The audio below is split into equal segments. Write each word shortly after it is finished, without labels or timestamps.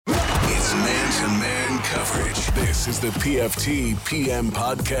Man-to-man coverage. This is the PFT PM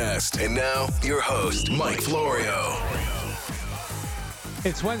podcast. And now, your host, Mike Florio.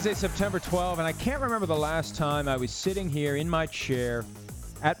 It's Wednesday, September 12, and I can't remember the last time I was sitting here in my chair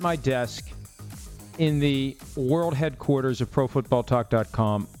at my desk in the world headquarters of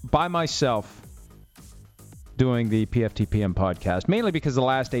ProFootballTalk.com by myself doing the PFT PM podcast, mainly because the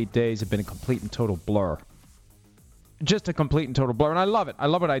last 8 days have been a complete and total blur. Just a complete and total blur, and I love it. I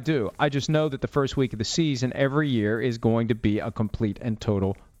love what I do. I just know that the first week of the season every year is going to be a complete and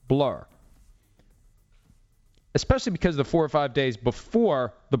total blur. Especially because the 4 or 5 days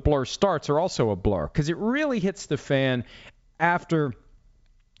before the blur starts are also a blur, because it really hits the fan after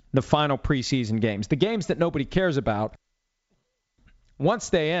the final preseason games. The games that nobody cares about, once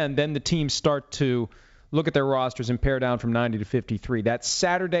they end, then the teams start to look at their rosters and pare down from 90 to 53. That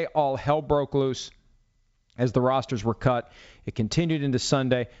Saturday, all hell broke loose as the rosters were cut. It continued into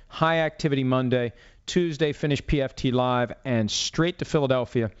Sunday, high activity Monday, Tuesday finished PFT Live, and straight to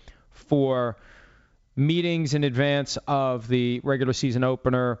Philadelphia for meetings in advance of the regular season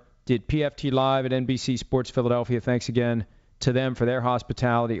opener. Did PFT Live at NBC Sports Philadelphia. Thanks again to them for their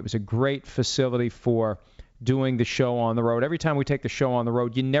hospitality. It was a great facility for doing the show on the road. Every time we take the show on the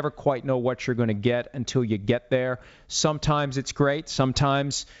road, you never quite know what you're going to get until you get there. Sometimes it's great.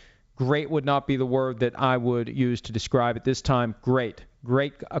 Sometimes great would not be the word that I would use to describe it. This time, great.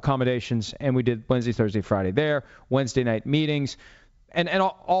 Great accommodations. And we did Wednesday, Thursday, Friday there, Wednesday night meetings. And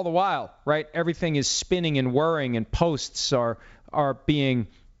all the while, right, everything is spinning and whirring, and posts are being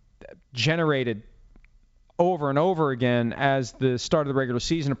generated over and over again as the start of the regular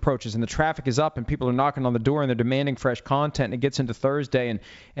season approaches, and the traffic is up and people are knocking on the door and they're demanding fresh content, and it gets into Thursday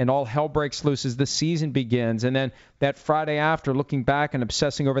and all hell breaks loose as the season begins. And then that Friday after, looking back and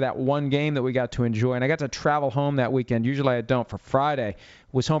obsessing over that one game that we got to enjoy, and I got to travel home that weekend. Usually I don't. For Friday,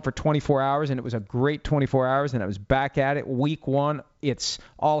 was home for 24 hours, and it was a great 24 hours, and I was back at it. Week one, it's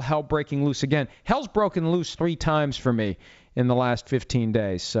all hell breaking loose again. Hell's broken loose 3 times for me in the last 15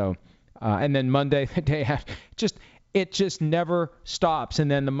 days. So and then Monday, the day after, it just never stops. And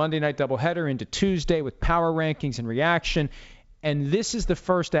then the Monday night doubleheader into Tuesday with power rankings and reaction. And this is the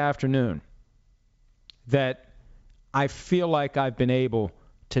first afternoon that I feel like I've been able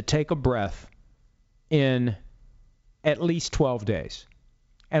to take a breath in at least 12 days.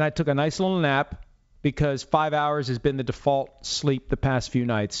 And I took a nice little nap because 5 hours has been the default sleep the past few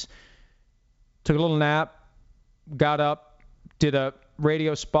nights. Took a little nap, got up, did a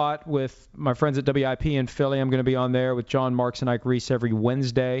radio spot with my friends at WIP in Philly. I'm going to be on there with John Marks and Ike Reese every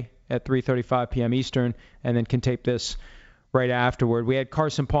Wednesday at 3:35 p.m. Eastern, and then can tape this right afterward. We had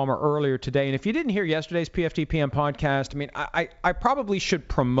Carson Palmer earlier today, and if you didn't hear yesterday's PFT PM podcast, I mean, I probably should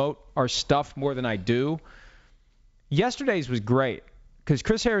promote our stuff more than I do. Yesterday's was great because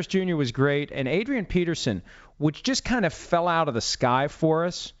Chris Harris Jr. was great, and Adrian Peterson, which just kind of fell out of the sky for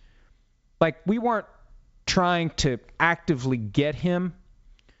us. Like, we weren't trying to actively get him.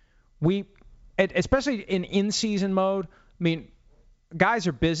 We, especially in in-season mode, I mean, guys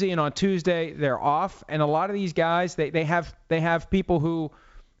are busy, and on Tuesday they're off, and a lot of these guys, they have people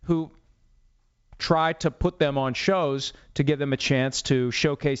who try to put them on shows to give them a chance to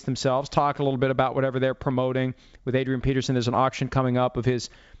showcase themselves, talk a little bit about whatever they're promoting. With Adrian Peterson, there's an auction coming up of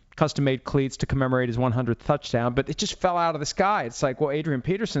his custom-made cleats to commemorate his 100th touchdown, but it just fell out of the sky. It's like, well, Adrian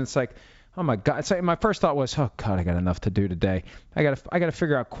Peterson, it's like, oh my God! It's like my first thought was, oh God, I got enough to do today. I got to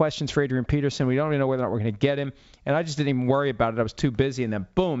figure out questions for Adrian Peterson. We don't even know whether or not we're going to get him, and I just didn't even worry about it. I was too busy, and then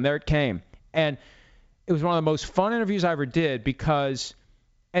boom, there it came. And it was one of the most fun interviews I ever did because,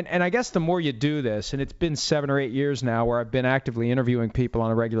 and I guess the more you do this, and it's been 7 or 8 years now where I've been actively interviewing people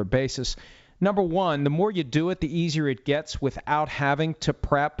on a regular basis. Number one, the more you do it, the easier it gets without having to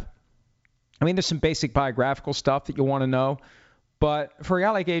prep. I mean, there's some basic biographical stuff that you want to know. But for a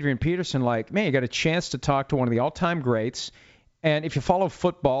guy like Adrian Peterson, like, man, you got a chance to talk to one of the all-time greats. And if you follow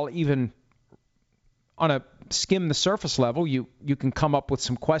football, even on a skim-the-surface level, you can come up with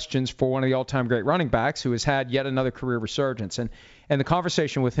some questions for one of the all-time great running backs who has had yet another career resurgence. And the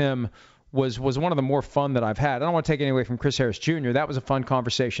conversation with him was one of the more fun that I've had. I don't want to take any away from Chris Harris Jr. That was a fun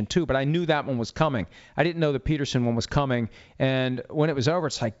conversation, too. But I knew that one was coming. I didn't know the Peterson one was coming. And when it was over,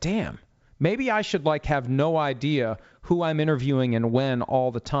 it's like, damn. Maybe I should have no idea who I'm interviewing and when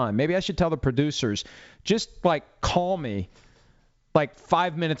all the time. Maybe I should tell the producers, just call me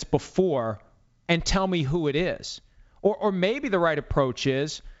 5 minutes before and tell me who it is. Or maybe the right approach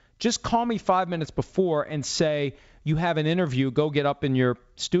is just call me 5 minutes before and say, you have an interview, go get up in your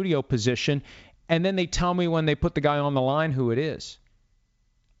studio position, and then they tell me when they put the guy on the line who it is.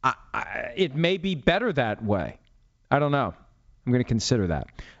 It may be better that way. I don't know. I'm going to consider that.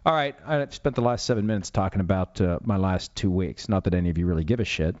 All right, I spent the last 7 minutes talking about my last 2 weeks. Not that any of you really give a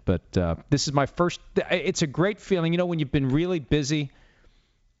shit, but this is my first. It's a great feeling, when you've been really busy,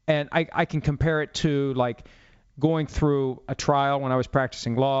 and I can compare it to like going through a trial when I was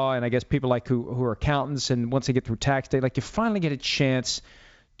practicing law, and I guess people like who are accountants, and once they get through tax day, like you finally get a chance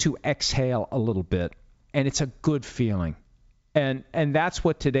to exhale a little bit, and it's a good feeling. And that's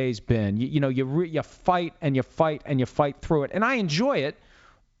what today's been. You fight and you fight and you fight through it. And I enjoy it,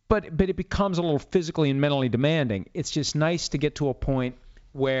 but it becomes a little physically and mentally demanding. It's just nice to get to a point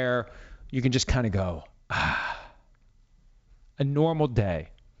where you can just kind of go, a normal day.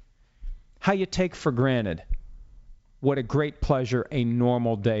 How you take for granted what a great pleasure a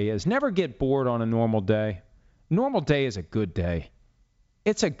normal day is. Never get bored on a normal day. Normal day is a good day.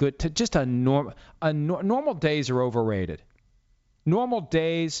 It's a good, normal days are overrated. Normal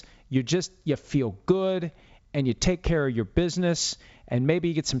days, you feel good, and you take care of your business, and maybe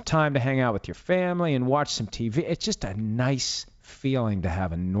you get some time to hang out with your family and watch some TV. It's just a nice feeling to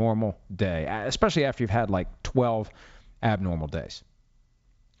have a normal day, especially after you've had like 12 abnormal days.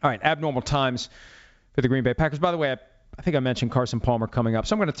 All right, abnormal times for the Green Bay Packers. By the way, I think I mentioned Carson Palmer coming up,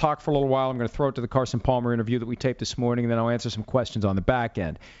 so I'm going to talk for a little while. I'm going to throw it to the Carson Palmer interview that we taped this morning, and then I'll answer some questions on the back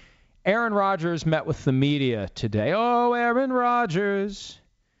end. Aaron Rodgers met with the media today. Oh, Aaron Rodgers.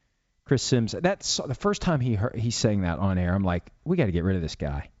 Chris Sims. That's the first time he sang that on air. I'm like, we got to get rid of this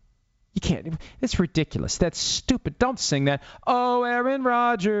guy. You can't. It's ridiculous. That's stupid. Don't sing that. Oh, Aaron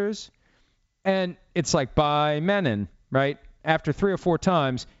Rodgers. And it's like by Menon, right? After 3 or 4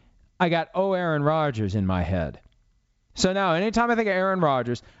 times, I got oh, Aaron Rodgers in my head. So now, anytime I think of Aaron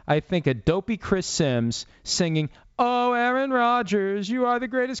Rodgers, I think of dopey Chris Sims singing, oh, Aaron Rodgers, you are the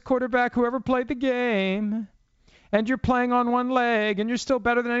greatest quarterback who ever played the game. And you're playing on one leg, and you're still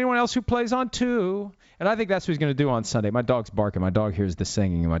better than anyone else who plays on 2. And I think that's what he's going to do on Sunday. My dog's barking. My dog hears the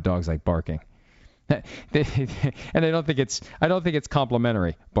singing, and my dog's like barking. And I don't think it's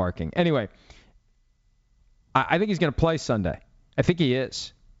complimentary barking. Anyway, I think he's going to play Sunday. I think he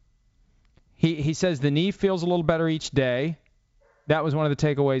is. He says the knee feels a little better each day. That was one of the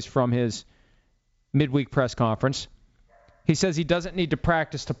takeaways from his midweek press conference. He says he doesn't need to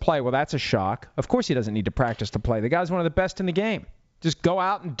practice to play. Well, that's a shock. Of course he doesn't need to practice to play. The guy's one of the best in the game. Just go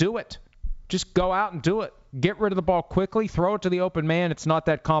out and do it. Just go out and do it. Get rid of the ball quickly. Throw it to the open man. It's not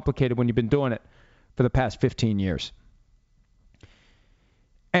that complicated when you've been doing it for the past 15 years.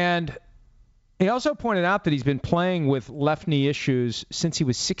 And he also pointed out that he's been playing with left knee issues since he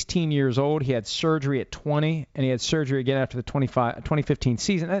was 16 years old. He had surgery at 20, and he had surgery again after the 2015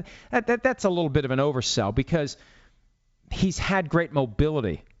 season. That's a little bit of an oversell because he's had great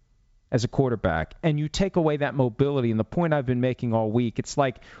mobility as a quarterback, and you take away that mobility, and the point I've been making all week, it's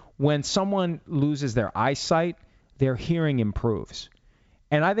like when someone loses their eyesight, their hearing improves.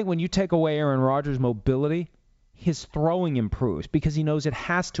 And I think when you take away Aaron Rodgers' mobility, his throwing improves because he knows it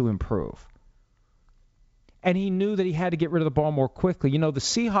has to improve. And he knew that he had to get rid of the ball more quickly. The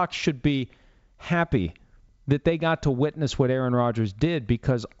Seahawks should be happy that they got to witness what Aaron Rodgers did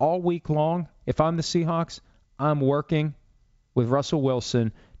because all week long, if I'm the Seahawks, I'm working with Russell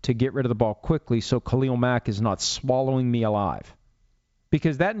Wilson to get rid of the ball quickly so Khalil Mack is not swallowing me alive.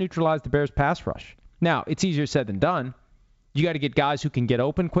 Because that neutralized the Bears' pass rush. Now, it's easier said than done. You got to get guys who can get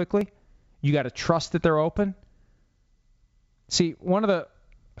open quickly. You got to trust that they're open. See, one of the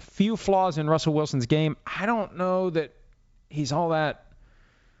few flaws in Russell Wilson's game, I don't know that he's all that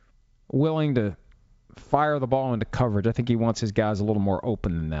willing to fire the ball into coverage. I think he wants his guys a little more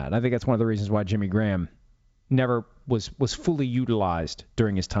open than that. I think that's one of the reasons why Jimmy Graham never was fully utilized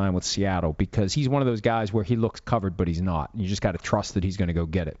during his time with Seattle because he's one of those guys where he looks covered but he's not. You just got to trust that he's going to go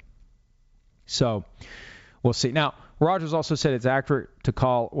get it. So we'll see. Now, Rodgers also said it's accurate to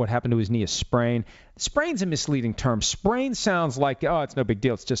call what happened to his knee a sprain. Sprain's a misleading term. Sprain sounds like, oh, it's no big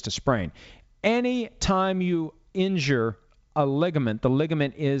deal. It's just a sprain. Any time you injure a ligament, the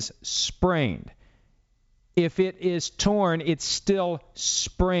ligament is sprained. If it is torn, it's still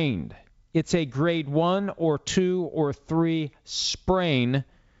sprained. It's a grade 1 or 2 or 3 sprain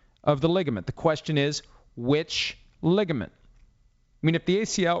of the ligament. The question is, which ligament? I mean, if the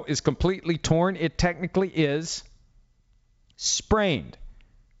ACL is completely torn, it technically is sprained.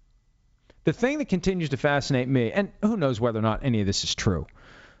 The thing that continues to fascinate me, and who knows whether or not any of this is true,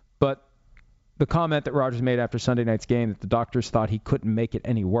 but the comment that Rodgers made after Sunday night's game that the doctors thought he couldn't make it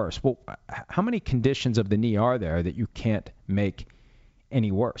any worse. Well, how many conditions of the knee are there that you can't make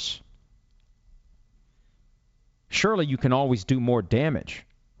any worse? Surely you can always do more damage.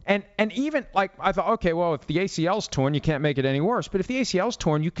 And even, like, I thought, okay, well, if the ACL's torn, you can't make it any worse. But if the ACL's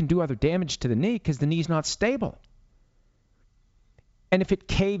torn, you can do other damage to the knee because the knee's not stable. And if it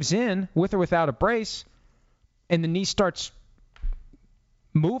caves in, with or without a brace, and the knee starts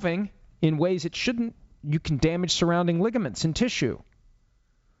moving in ways it shouldn't, you can damage surrounding ligaments and tissue.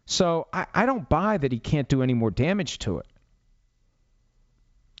 So I don't buy that he can't do any more damage to it.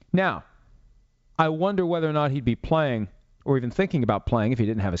 Now, I wonder whether or not he'd be playing or even thinking about playing if he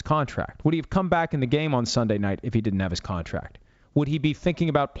didn't have his contract. Would he have come back in the game on Sunday night if he didn't have his contract? Would he be thinking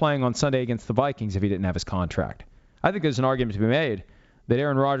about playing on Sunday against the Vikings if he didn't have his contract? I think there's an argument to be made that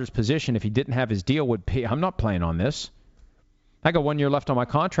Aaron Rodgers' position, if he didn't have his deal, would be, I'm not playing on this. I got 1 year left on my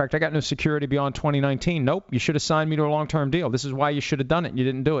contract. I got no security beyond 2019. Nope, you should have signed me to a long-term deal. This is why you should have done it, and you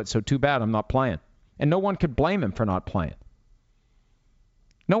didn't do it, so too bad, I'm not playing. And no one could blame him for not playing.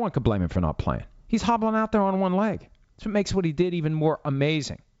 No one could blame him for not playing. He's hobbling out there on one leg. That's what makes what he did even more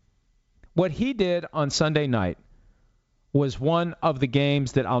amazing. What he did on Sunday night was one of the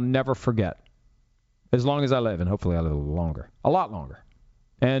games that I'll never forget. As long as I live, and hopefully I live a little longer. A lot longer.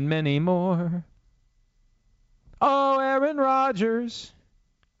 And many more. Oh, Aaron Rodgers.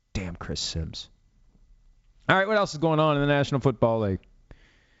 Damn Chris Sims. All right, what else is going on in the National Football League?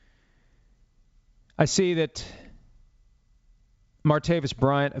 I see that Martavis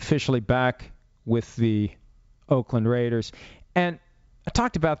Bryant officially back with the Oakland Raiders. And I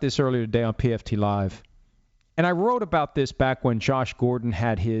talked about this earlier today on PFT Live. And I wrote about this back when Josh Gordon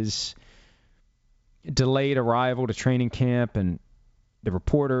had his delayed arrival to training camp, and the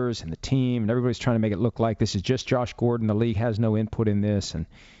reporters and the team and everybody's trying to make it look like this is just Josh Gordon. The league has no input in this. And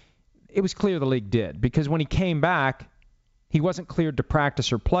it was clear the league did, because when he came back, he wasn't cleared to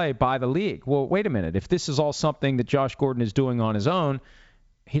practice or play by the league. Well, wait a minute. If this is all something that Josh Gordon is doing on his own,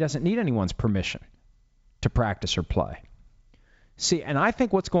 he doesn't need anyone's permission to practice or play. See, and I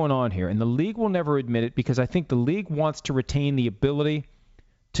think what's going on here, and the league will never admit it, because I think the league wants to retain the ability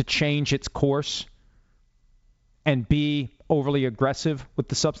to change its course and be overly aggressive with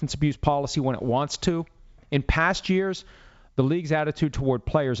the substance abuse policy when it wants to. In past years, the league's attitude toward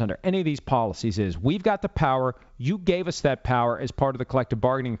players under any of these policies is, we've got the power, you gave us that power as part of the collective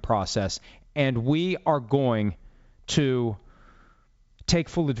bargaining process, and we are going to take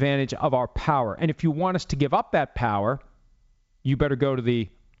full advantage of our power. And if you want us to give up that power, you better go to the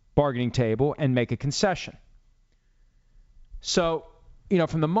bargaining table and make a concession. So,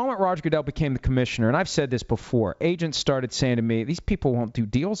 from the moment Roger Goodell became the commissioner, and I've said this before, agents started saying to me, these people won't do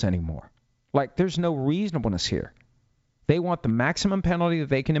deals anymore. Like, there's no reasonableness here. They want the maximum penalty that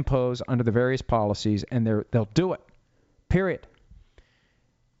they can impose under the various policies, and they'll do it. Period.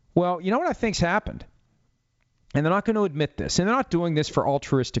 Well, you know what I think's happened? And they're not going to admit this. And they're not doing this for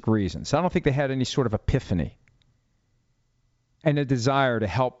altruistic reasons. I don't think they had any sort of epiphany and a desire to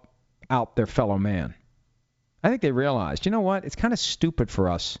help out their fellow man. I think they realized, you know what? It's kind of stupid for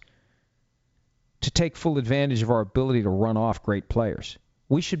us to take full advantage of our ability to run off great players.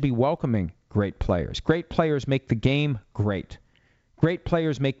 We should be welcoming great players. Great players make the game great. Great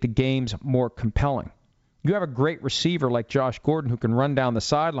players make the games more compelling. You have a great receiver like Josh Gordon who can run down the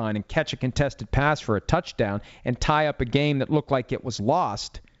sideline and catch a contested pass for a touchdown and tie up a game that looked like it was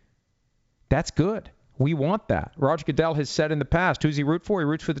lost. That's good. We want that. Roger Goodell has said in the past, who's he root for? He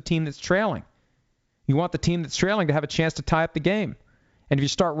roots for the team that's trailing. You want the team that's trailing to have a chance to tie up the game. And if you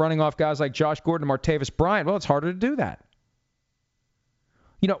start running off guys like Josh Gordon and Martavis Bryant, well, it's harder to do that.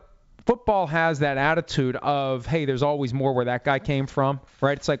 Football has that attitude of, hey, there's always more where that guy came from,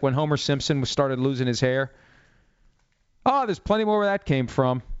 right? It's like when Homer Simpson started losing his hair. Oh, there's plenty more where that came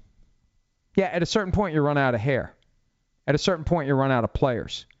from. Yeah, at a certain point, you run out of hair. At a certain point, you run out of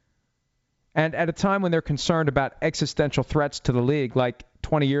players. And at a time when they're concerned about existential threats to the league, like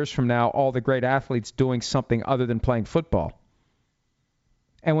 20 years from now, all the great athletes doing something other than playing football,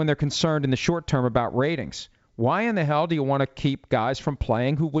 and when they're concerned in the short term about ratings, why in the hell do you want to keep guys from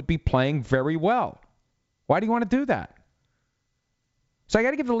playing who would be playing very well? Why do you want to do that? So I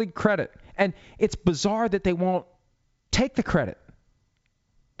got to give the league credit. And it's bizarre that they won't take the credit.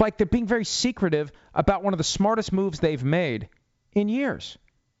 Like they're being very secretive about one of the smartest moves they've made in years.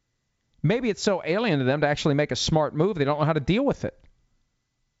 Maybe it's so alien to them to actually make a smart move, they don't know how to deal with it.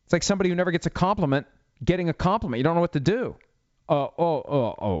 It's like somebody who never gets a compliment getting a compliment. You don't know what to do.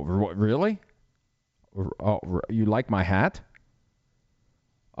 Really? You like my hat?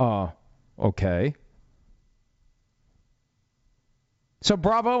 Okay. So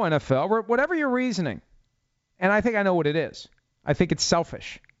bravo, NFL. Whatever your reasoning. And I think I know what it is. I think it's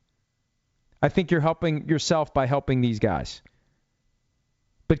selfish. I think you're helping yourself by helping these guys.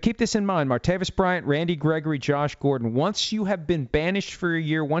 But keep this in mind, Martavis Bryant, Randy Gregory, Josh Gordon, once you have been banished for a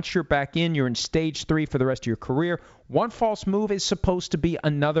year, once you're back in, you're in stage 3 for the rest of your career. One false move is supposed to be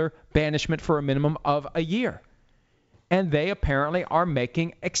another banishment for a minimum of a year. and they apparently are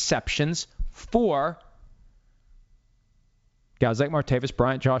making exceptions for guys like Martavis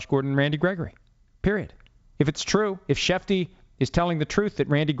Bryant, Josh Gordon, and Randy Gregory. Period. If it's true, if Shefty is telling the truth that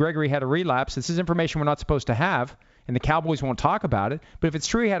Randy Gregory had a relapse, this is information we're not supposed to have, and the Cowboys won't talk about it. But if it's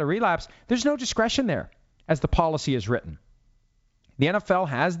true he had a relapse, there's no discretion there as the policy is written. The NFL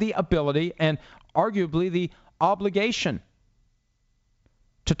has the ability and arguably the obligation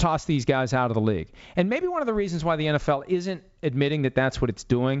to toss these guys out of the league. And maybe one of the reasons why the NFL isn't admitting that that's what it's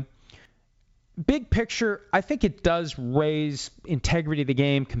doing, big picture, I think it does raise integrity of the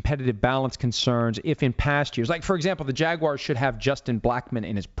game, competitive balance concerns if in past years, like for example, the Jaguars should have Justin Blackmon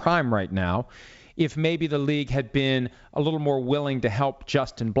in his prime right now, if maybe the league had been a little more willing to help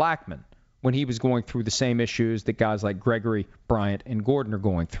Justin Blackmon when he was going through the same issues that guys like Gregory, Bryant, and Gordon are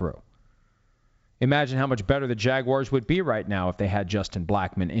going through. Imagine how much better the Jaguars would be right now if they had Justin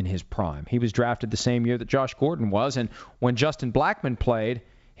Blackmon in his prime. He was drafted the same year that Josh Gordon was, and when Justin Blackmon played,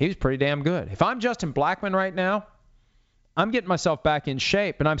 he was pretty damn good. If I'm Justin Blackmon right now, I'm getting myself back in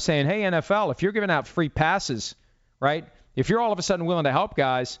shape, and I'm saying, hey, NFL, if you're giving out free passes, right, if you're all of a sudden willing to help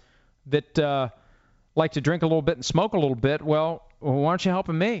guys that like to drink a little bit and smoke a little bit, well, why aren't you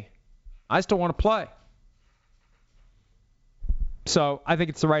helping me? I still want to play. So I think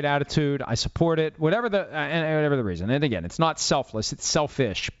it's the right attitude. I support it, whatever the reason. And again, it's not selfless, it's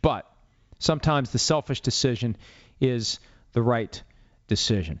selfish. But sometimes the selfish decision is the right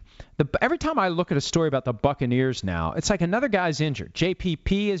decision. Every time I look at a story about the Buccaneers now, it's like another guy's injured.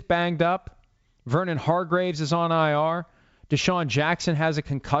 JPP is banged up. Vernon Hargraves is on IR. Deshaun Jackson has a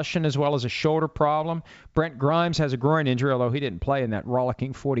concussion as well as a shoulder problem. Brent Grimes has a groin injury, although he didn't play in that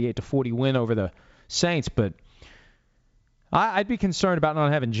rollicking 48-40 win over the Saints. But I'd be concerned about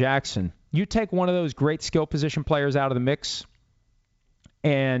not having Jackson. You take one of those great skill position players out of the mix,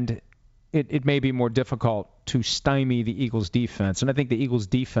 and it may be more difficult to stymie the Eagles' defense. And I think the Eagles'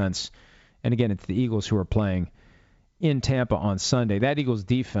 defense, and again, it's the Eagles who are playing in Tampa on Sunday, that Eagles'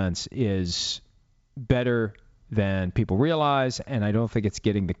 defense is better than people realize, and I don't think it's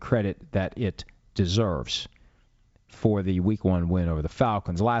getting the credit that it deserves for the Week 1 win over the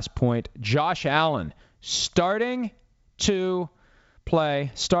Falcons. Last point, Josh Allen starting the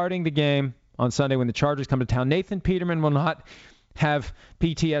game on Sunday when the Chargers come to town. Nathan Peterman will not have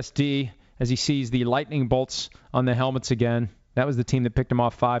PTSD as he sees the lightning bolts on the helmets again. That was the team that picked him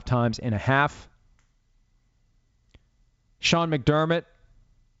off 5 times in a half. Sean McDermott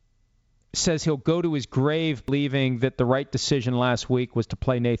says he'll go to his grave believing that the right decision last week was to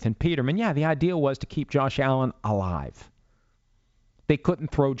play Nathan Peterman. Yeah, the idea was to keep Josh Allen alive. They couldn't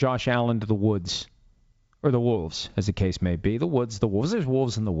throw Josh Allen to the woods, or the wolves, as the case may be. The wolves. There's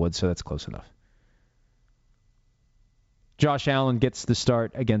wolves in the woods, so that's close enough. Josh Allen gets the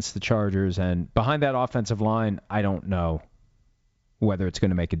start against the Chargers, and behind that offensive line, I don't know whether it's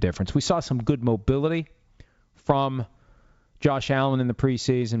going to make a difference. We saw some good mobility from Josh Allen in the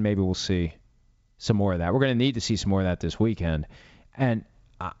preseason. Maybe we'll see some more of that. We're going to need to see some more of that this weekend. And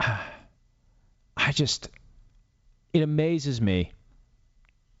it amazes me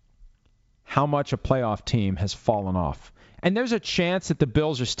how much a playoff team has fallen off. And there's a chance that the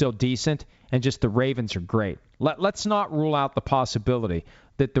Bills are still decent and just the Ravens are great. Let's not rule out the possibility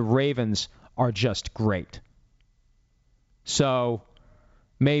that the Ravens are just great. So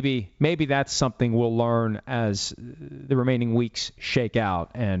maybe that's something we'll learn as the remaining weeks shake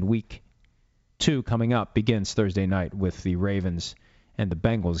out, and Week 2 coming up begins Thursday night with the Ravens and the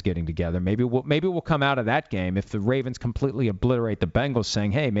Bengals getting together. Maybe we'll come out of that game if the Ravens completely obliterate the Bengals,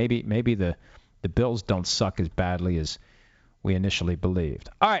 saying, hey, maybe the Bills don't suck as badly as we initially believed.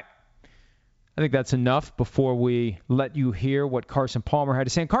 All right. I think that's enough before we let you hear what Carson Palmer had to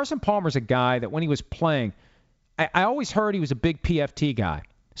say. And Carson Palmer's a guy that when he was playing, I always heard he was a big PFT guy.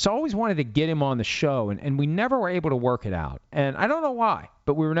 So I always wanted to get him on the show, and we never were able to work it out. And I don't know why,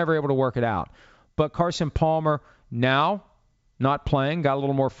 but we were never able to work it out. But Carson Palmer now not playing, got a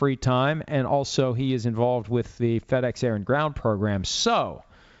little more free time, and also he is involved with the FedEx Air and Ground program. So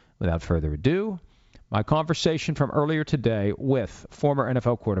without further ado, my conversation from earlier today with former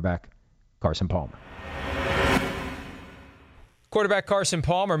NFL quarterback Carson Palmer. Quarterback Carson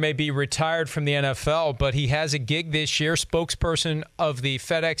Palmer may be retired from the NFL, but he has a gig this year, spokesperson of the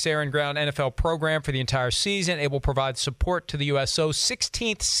FedEx Air and Ground NFL program for the entire season. It will provide support to the USO's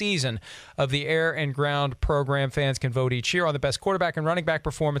 16th season of the Air and Ground program. Fans can vote each year on the best quarterback and running back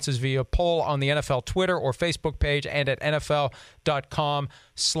performances via poll on the NFL Twitter or Facebook page and at NFL.com/FedEx.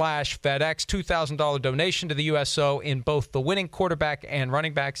 $2,000 donation to the USO in both the winning quarterback and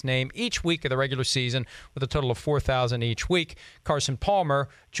running back's name each week of the regular season, with a total of $4,000 each week. Carson Palmer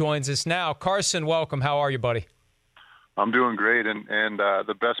joins us now. Carson, welcome. How are you, buddy? I'm doing great, and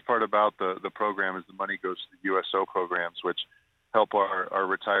the best part about the program is the money goes to the USO programs, which help our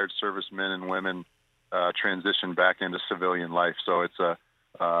retired servicemen and women transition back into civilian life. So it's a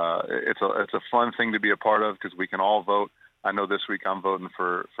fun thing to be a part of because we can all vote. I know this week I'm voting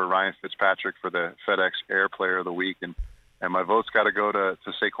for Ryan Fitzpatrick for the FedEx Air Player of the Week, and my vote's got to go to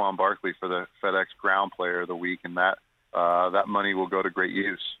Saquon Barkley for the FedEx Ground Player of the Week, and that money will go to great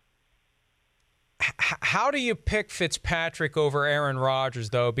use. How do you pick Fitzpatrick over Aaron Rodgers,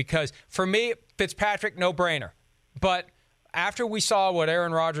 though? Because for me, Fitzpatrick, no-brainer. But after we saw what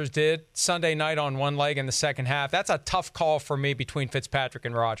Aaron Rodgers did Sunday night on one leg in the second half, that's a tough call for me between Fitzpatrick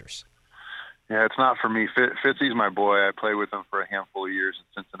and Rodgers. Yeah, it's not for me. Fitzy's my boy. I played with him for a handful of years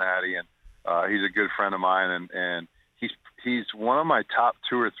in Cincinnati, and he's a good friend of mine, and he's one of my top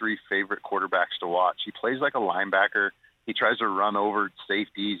 2 or 3 favorite quarterbacks to watch. He plays like a linebacker. He tries to run over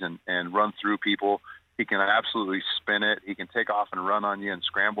safeties and run through people. He can absolutely spin it. He can take off and run on you and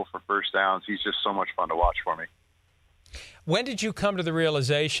scramble for first downs. He's just so much fun to watch for me. When did you come to the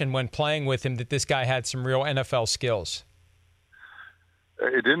realization when playing with him that this guy had some real NFL skills?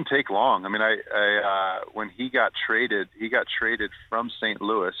 It didn't take long. I mean, when he got traded from St.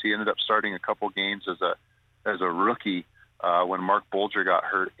 Louis. He ended up starting a couple games as a rookie when Mark Bulger got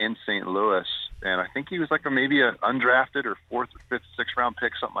hurt in St. Louis. And I think he was like maybe an undrafted or 4th or 5th, 6th round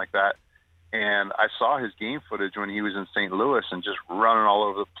pick, something like that. And I saw his game footage when he was in St. Louis and just running all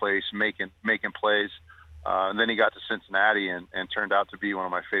over the place, making plays. And then he got to Cincinnati and turned out to be one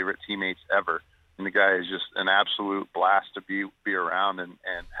of my favorite teammates ever. And the guy is just an absolute blast to be around and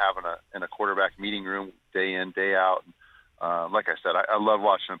having in a quarterback meeting room day in, day out. Like I said, I love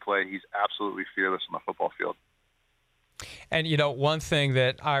watching him play. He's absolutely fearless on the football field. And, one thing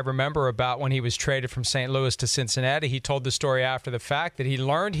that I remember about when he was traded from St. Louis to Cincinnati, he told the story after the fact that he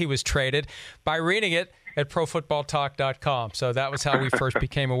learned he was traded by reading it at ProFootballTalk.com. So that was how we first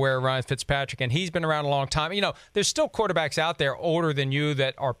became aware of Ryan Fitzpatrick, and he's been around a long time. There's still quarterbacks out there older than you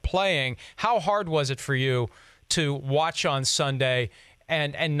that are playing. How hard was it for you to watch on Sunday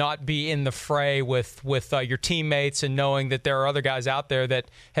and not be in the fray with your teammates and knowing that there are other guys out there that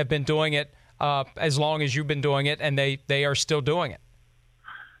have been doing it as long as you've been doing it, and they are still doing it?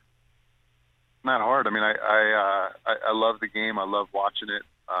 Not hard. I mean, I love the game. I love watching it.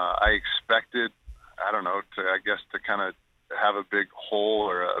 I expected, to kind of have a big hole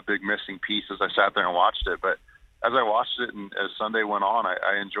or a big missing piece as I sat there and watched it. But as I watched it and as Sunday went on,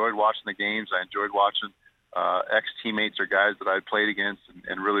 I enjoyed watching the games. I enjoyed watching ex-teammates or guys that I played against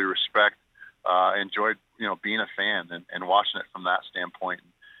and really respect. I enjoyed, being a fan and watching it from that standpoint.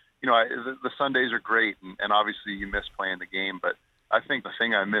 The Sundays are great, and obviously you miss playing the game. But I think the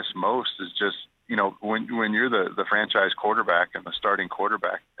thing I miss most is just, when you're the franchise quarterback and the starting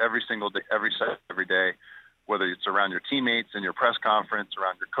quarterback, every single day, every day, whether it's around your teammates in your press conference,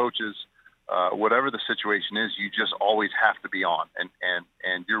 around your coaches, whatever the situation is, you just always have to be on.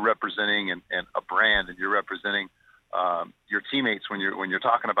 And you're representing and a brand, and you're representing your teammates when you're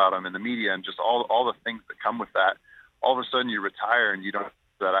talking about them in the media, and just all the things that come with that. All of a sudden you retire and you don't.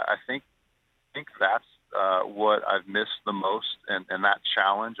 That I think that's what I've missed the most, and that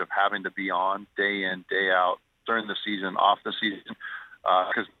challenge of having to be on day in, day out during the season, off the season.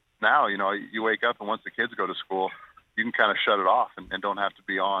 Because now, you wake up and once the kids go to school, you can kind of shut it off and don't have to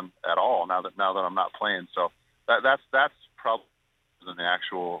be on at all now that I'm not playing. So that's probably the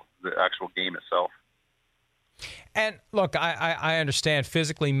actual game itself. And look, I understand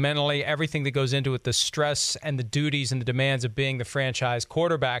physically, mentally, everything that goes into it, the stress and the duties and the demands of being the franchise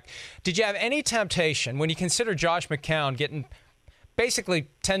quarterback. Did you have any temptation when you consider Josh McCown getting basically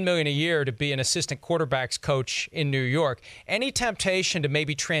 $10 million a year to be an assistant quarterbacks coach in New York, any temptation to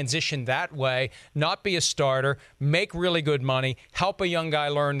maybe transition that way, not be a starter, make really good money, help a young guy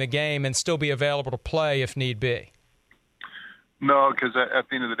learn the game, and still be available to play if need be? No, because at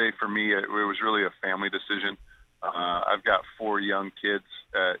the end of the day, for me, it was really a family decision. I've got 4 young kids,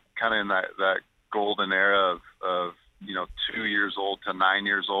 kind of in that golden era of 2 years old to 9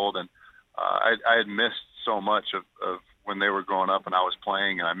 years old, and I had missed so much of when they were growing up and I was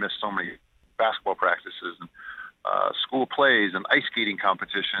playing, and I missed so many basketball practices and school plays and ice skating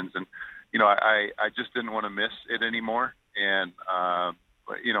competitions, and I just didn't want to miss it anymore. And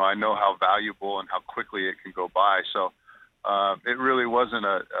I know how valuable and how quickly it can go by. So it really wasn't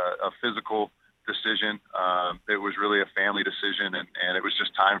a physical decision. It was really a family decision, and it was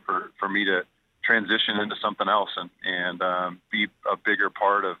just time for me to transition into something else and be a bigger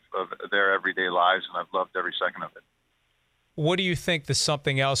part of their everyday lives, and I've loved every second of it. What do you think the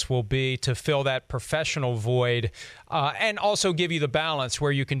something else will be to fill that professional void and also give you the balance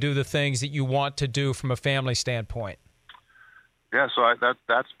where you can do the things that you want to do from a family standpoint? Yeah, so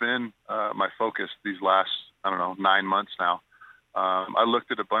that's been my focus these last, 9 months now. I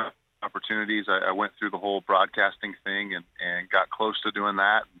looked at a bunch of opportunities. I went through the whole broadcasting thing and got close to doing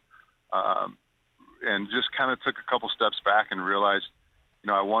that, and just kind of took a couple steps back and realized,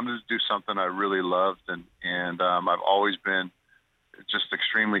 I wanted to do something I really loved, and I've always been just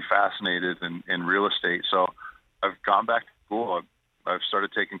extremely fascinated in real estate. So I've gone back to school. I've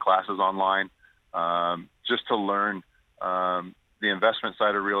started taking classes online just to learn the investment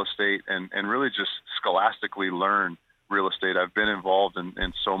side of real estate and really just scholastically learn real estate. I've been involved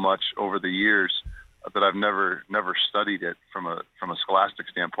in so much over the years that I've never studied it from a scholastic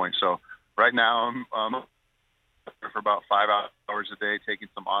standpoint. So right now I'm for about 5 hours a day taking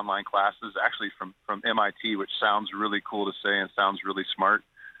some online classes, actually from MIT, which sounds really cool to say and sounds really smart.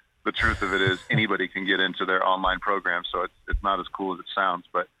 The truth of it is anybody can get into their online program, so it's not as cool as it sounds.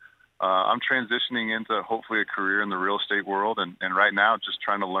 But I'm transitioning into hopefully a career in the real estate world, and right now just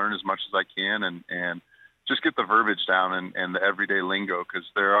trying to learn as much as I can and just get the verbiage down and the everyday lingo, because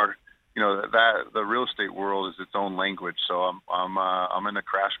there are, that the real estate world is its own language. So I'm in a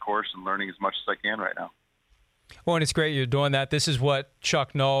crash course and learning as much as I can right now. Well, and it's great you're doing that. This is what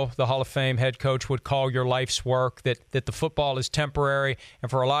Chuck Noll, the Hall of Fame head coach, would call your life's work, that the football is temporary.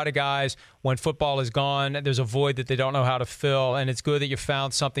 And for a lot of guys, when football is gone, there's a void that they don't know how to fill. And it's good that you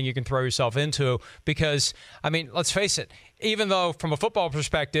found something you can throw yourself into because, let's face it, even though from a football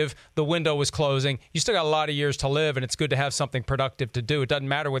perspective, the window was closing, you still got a lot of years to live, and it's good to have something productive to do. It doesn't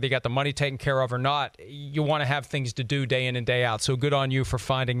matter whether you got the money taken care of or not. You want to have things to do day in and day out. So good on you for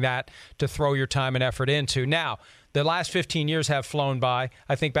finding that to throw your time and effort into. Now, the last 15 years have flown by.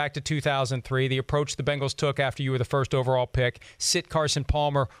 I think back to 2003, the approach the Bengals took after you were the first overall pick, sit Carson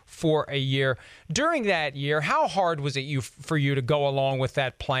Palmer for a year. During that year, how hard was it for you to go along with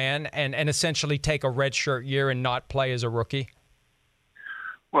that plan and essentially take a redshirt year and not play as a rookie?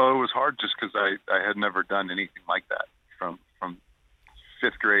 Well, it was hard just because I had never done anything like that from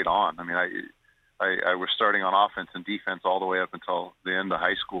fifth grade on. I was starting on offense and defense all the way up until the end of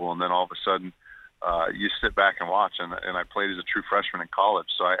high school, and then all of a sudden you sit back and watch, and I played as a true freshman in college,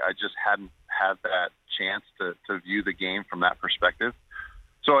 so I just hadn't had that chance to view the game from that perspective.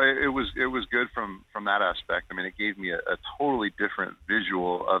 So it was good from that aspect. It gave me a totally different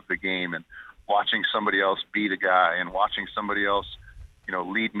visual of the game, and watching somebody else beat a guy and watching somebody else,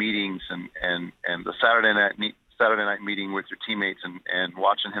 lead meetings and the Saturday night meeting with your teammates and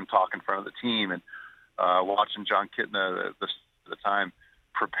watching him talk in front of the team and watching John Kitna at the time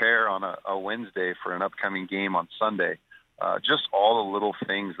prepare on a Wednesday for an upcoming game on Sunday. Just all the little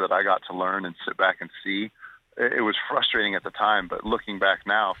things that I got to learn and sit back and see. It was frustrating at the time, but looking back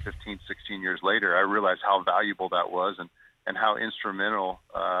now, 15, 16 years later, I realized how valuable that was and how instrumental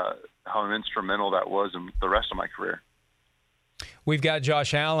that was in the rest of my career. We've got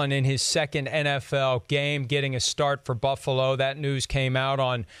Josh Allen in his second NFL game, getting a start for Buffalo. That news came out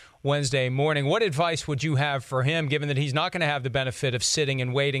on Wednesday morning. What advice would you have for him, given that he's not going to have the benefit of sitting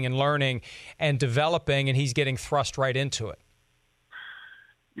and waiting and learning and developing, and he's getting thrust right into it?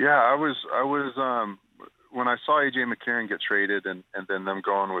 Yeah, I was when I saw A.J. McCarron get traded and then them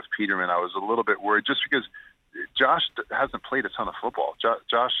going with Peterman, I was a little bit worried just because Josh hasn't played a ton of football.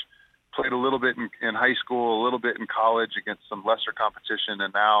 Josh played a little bit in high school, a little bit in college against some lesser competition,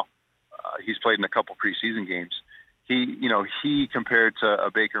 and now he's played in a couple preseason games. He compared to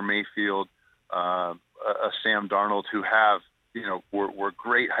a Baker Mayfield, a Sam Darnold, who were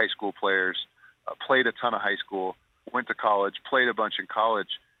great high school players, played a ton of high school, went to college, played a bunch in college.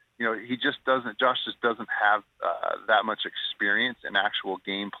 Josh just doesn't have that much experience in actual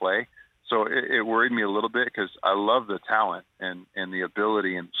game play. So it worried me a little bit because I love the talent and the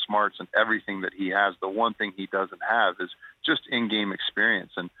ability and smarts and everything that he has. The one thing he doesn't have is just in-game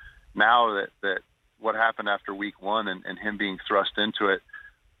experience. And now that what happened after week one and him being thrust into it,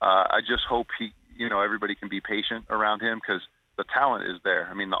 I just hope everybody can be patient around him because the talent is there.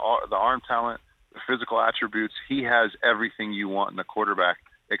 The arm talent, the physical attributes, he has everything you want in a quarterback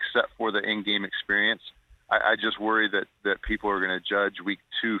except for the in-game experience. I just worry that people are going to judge week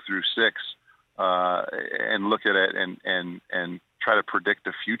 2 through 6 and look at it and try to predict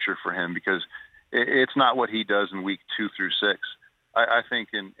the future for him because it's not what he does in week 2 through 6. I think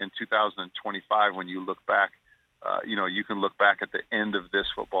in 2025, when you look back, you can look back at the end of this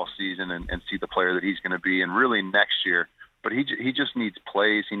football season and see the player that he's going to be, and really next year. But he just needs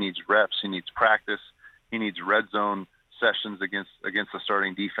plays, he needs reps, he needs practice, he needs red zone sessions against the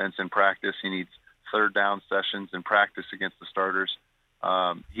starting defense in practice, he needs third down sessions in practice against the starters.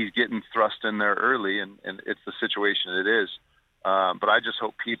 He's getting thrust in there early, and it's the situation it is. But I just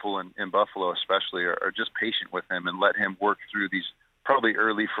hope people in Buffalo especially are just patient with him and let him work through these probably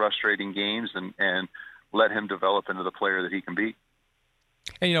early frustrating games and let him develop into the player that he can be.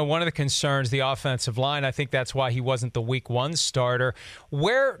 And, one of the concerns, the offensive line, I think that's why he wasn't the week 1 starter.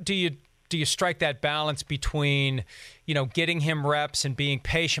 Where do you strike that balance between, getting him reps and being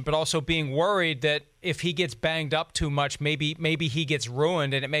patient, but also being worried that if he gets banged up too much, maybe he gets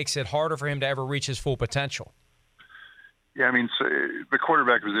ruined and it makes it harder for him to ever reach his full potential? Yeah, I mean, so the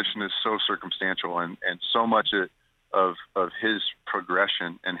quarterback position is so circumstantial, and so much of his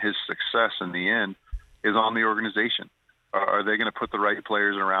progression and his success in the end is on the organization. Are they going to put the right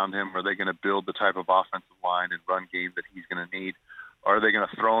players around him? Are they going to build the type of offensive line and run game that he's going to need? Are they going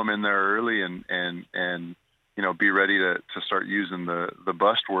to throw him in there early and be ready to start using the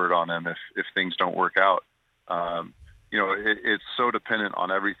bust word on him if things don't work out? It's so dependent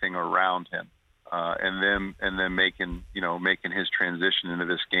on everything around him. And then making his transition into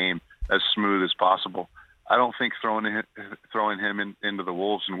this game as smooth as possible. I don't think throwing him into the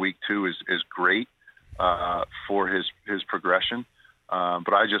Wolves in week 2 is great for his progression.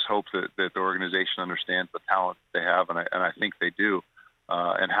 But I just hope that the organization understands the talent they have, and I think they do,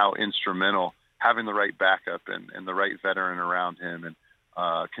 and how instrumental having the right backup and the right veteran around him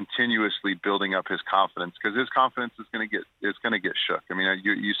and continuously building up his confidence, because his confidence is going to get shook. I mean,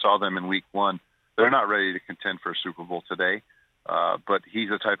 you saw them in week 1. They're not ready to contend for a Super Bowl today, but he's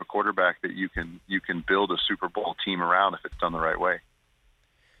the type of quarterback that you can build a Super Bowl team around if it's done the right way.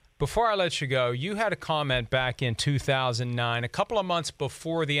 Before I let you go, you had a comment back in 2009, a couple of months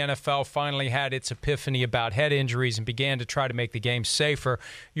before the NFL finally had its epiphany about head injuries and began to try to make the game safer.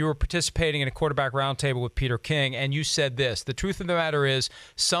 You were participating in a quarterback roundtable with Peter King, and you said this: the truth of the matter is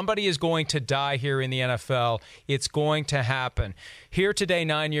somebody is going to die here in the NFL. It's going to happen. Here today,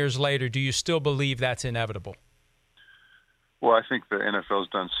 9 years later, do you still believe that's inevitable? Well, I think the NFL has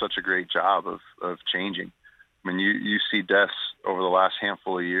done such a great job of changing. I mean, you see deaths over the last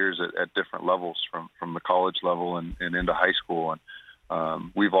handful of years at different levels, from the college level and into high school.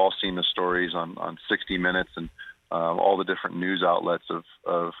 And we've all seen the stories on 60 Minutes and all the different news outlets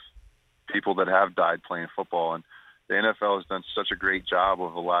of people that have died playing football. And the NFL has done such a great job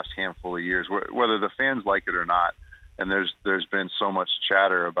over the last handful of years, whether the fans like it or not. And there's been so much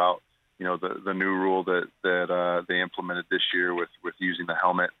chatter about, the new rule that they implemented this year with using the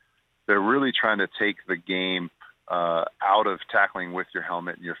helmet. They're really trying to take the game out of tackling with your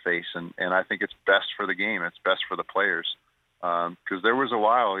helmet in your face, and I think it's best for the game. It's best for the players, because there was a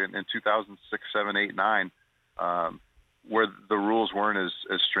while in 2006, 7, 8, 9 where the rules weren't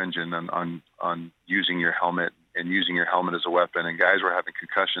as stringent on using your helmet and using your helmet as a weapon, and guys were having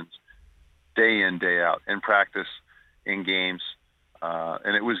concussions day in, day out, in practice, in games.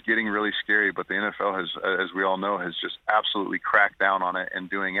 And it was getting really scary, but the NFL has, as we all know, has just absolutely cracked down on it and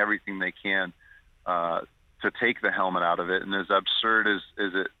doing everything they can to take the helmet out of it. And as absurd as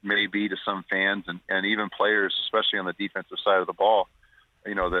it may be to some fans and even players, especially on the defensive side of the ball,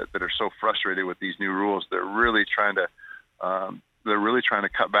 that are so frustrated with these new rules, they're really trying to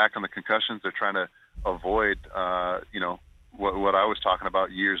cut back on the concussions. They're trying to avoid, what I was talking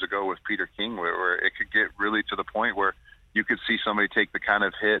about years ago with Peter King, where it could get really to the point where you could see somebody take the kind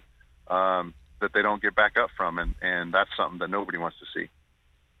of hit that they don't get back up from, and that's something that nobody wants to see.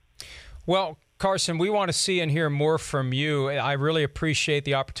 Well, Carson, we want to see and hear more from you. I really appreciate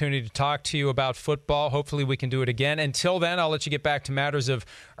the opportunity to talk to you about football. Hopefully we can do it again. Until then, I'll let you get back to matters of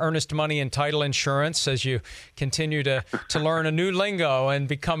earnest money and title insurance as you continue to learn a new lingo and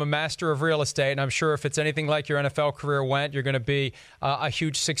become a master of real estate. And I'm sure if it's anything like your NFL career went, you're going to be a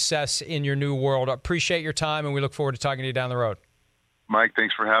huge success in your new world. I appreciate your time, and we look forward to talking to you down the road. Mike,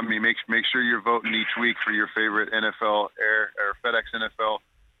 thanks for having me. Make sure you're voting each week for your favorite NFL Air or FedEx NFL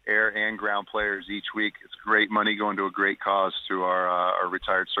air and ground players each week. It's great money going to a great cause to our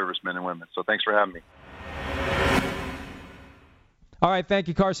retired servicemen and women. So thanks for having me. All right, thank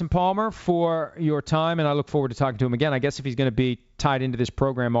you, Carson Palmer, for your time, and I look forward to talking to him again. I guess if he's going to be tied into this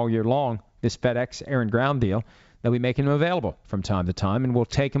program all year long, this FedEx air and ground deal, they'll be making him available from time to time, and we'll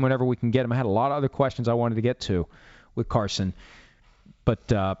take him whenever we can get him. I had a lot of other questions I wanted to get to with Carson, but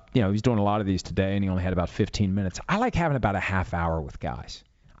he's doing a lot of these today, and he only had about 15 minutes. I like having about a half hour with guys.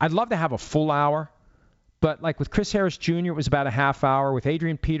 I'd love to have a full hour, but like with Chris Harris Jr., it was about a half hour. With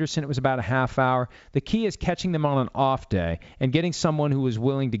Adrian Peterson, it was about a half hour. The key is catching them on an off day and getting someone who is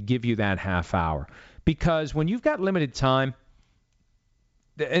willing to give you that half hour. Because when you've got limited time,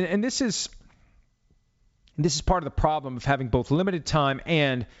 and this is part of the problem of having both limited time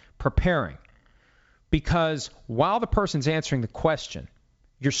and preparing. Because while the person's answering the question,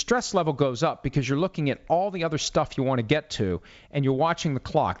 your stress level goes up because you're looking at all the other stuff you want to get to, and you're watching the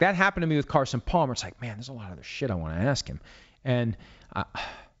clock. That happened to me with Carson Palmer. It's like, man, there's a lot of other shit I want to ask him. And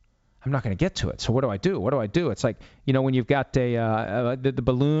I'm not going to get to it. So what do I do? What do I do? It's like, when you've got the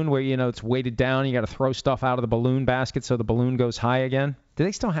balloon where, it's weighted down, you got to throw stuff out of the balloon basket so the balloon goes high again. Do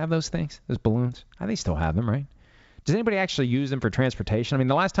they still have those things, those balloons? They still have them, right? Does anybody actually use them for transportation? I mean,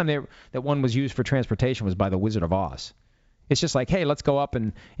 the last time that one was used for transportation was by the Wizard of Oz. It's just like, hey, let's go up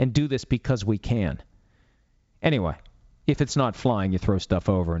and do this because we can. Anyway, if it's not flying, you throw stuff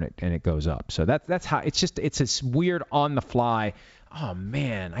over and it goes up. So that's how it's this weird on the fly. Oh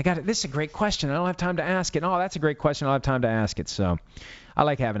man, this is a great question. I don't have time to ask it. Oh, that's a great question. I don't have time to ask it. So I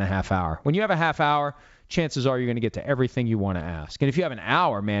like having a half hour. When you have a half hour, chances are you're going to get to everything you want to ask. And if you have an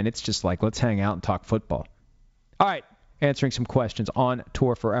hour, man, it's just like, let's hang out and talk football. All right, answering some questions on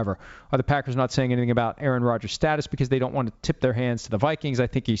Tour Forever. Are the Packers not saying anything about Aaron Rodgers' status because they don't want to tip their hands to the Vikings? I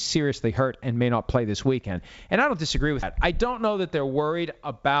think he's seriously hurt and may not play this weekend. And I don't disagree with that. I don't know that they're worried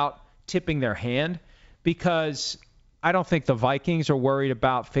about tipping their hand because I don't think the Vikings are worried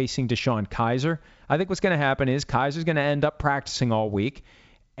about facing DeShone Kizer. I think what's going to happen is Kaiser's going to end up practicing all week,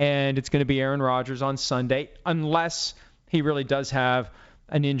 and it's going to be Aaron Rodgers on Sunday unless he really does have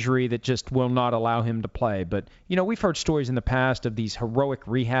an injury that just will not allow him to play. But, we've heard stories in the past of these heroic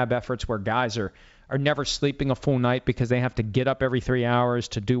rehab efforts where guys are never sleeping a full night because they have to get up every 3 hours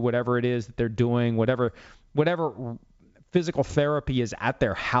to do whatever it is that they're doing, whatever physical therapy is at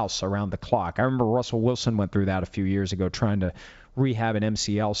their house around the clock. I remember Russell Wilson went through that a few years ago trying to rehab an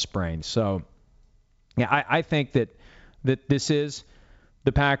MCL sprain. So, yeah, I think that this is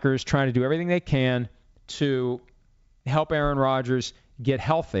the Packers trying to do everything they can to help Aaron Rodgers get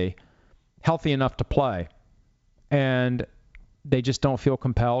healthy enough to play, and they just don't feel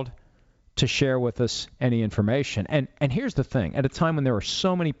compelled to share with us any information. And here's the thing. At a time when there are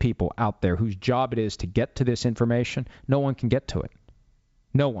so many people out there whose job it is to get to this information, no one can get to it.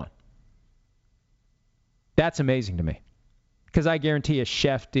 No one. That's amazing to me. Because I guarantee you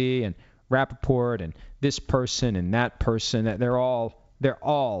Shefty and Rappaport and this person and that person, they're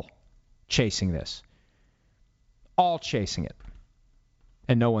all chasing this. All chasing it.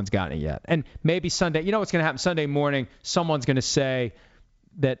 And no one's gotten it yet. And maybe Sunday, what's going to happen Sunday morning, someone's going to say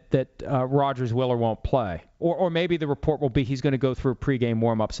that Rodgers will or won't play. Or maybe the report will be he's going to go through pregame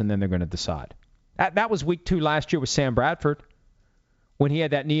warm-ups and then they're going to decide. That was week 2 last year with Sam Bradford when he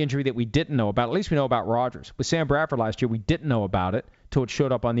had that knee injury that we didn't know about. At least we know about Rodgers. With Sam Bradford last year, we didn't know about it until it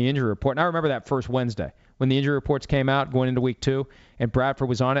showed up on the injury report. And I remember that first Wednesday when the injury reports came out going into week 2 and Bradford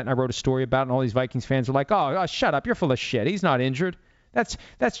was on it and I wrote a story about it and all these Vikings fans were like, oh, shut up. You're full of shit. He's not injured. That's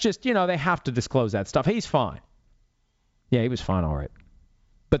just, they have to disclose that stuff. He's fine. Yeah, he was fine, all right.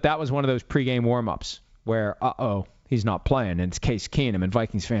 But that was one of those pregame warm-ups where, he's not playing, and it's Case Keenum, and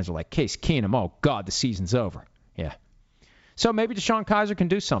Vikings fans are like, Case Keenum, oh, God, the season's over. Yeah. So maybe DeShone Kizer can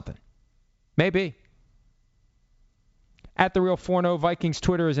do something. Maybe. At the Real 4-0, Vikings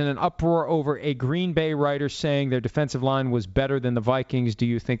Twitter is in an uproar over a Green Bay writer saying their defensive line was better than the Vikings. Do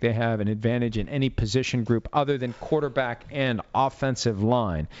you think they have an advantage in any position group other than quarterback and offensive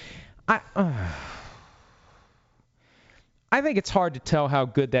line? I think it's hard to tell how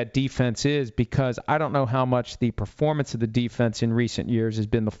good that defense is because I don't know how much the performance of the defense in recent years has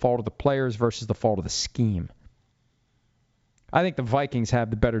been the fault of the players versus the fault of the scheme. I think the Vikings have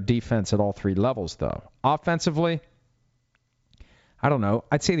the better defense at all 3 levels, though. Offensively, I don't know.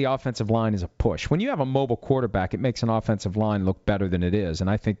 I'd say the offensive line is a push. When you have a mobile quarterback, it makes an offensive line look better than it is, and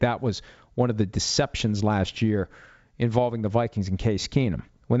I think that was one of the deceptions last year involving the Vikings and Case Keenum.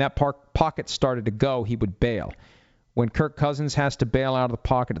 When that pocket started to go, he would bail. When Kirk Cousins has to bail out of the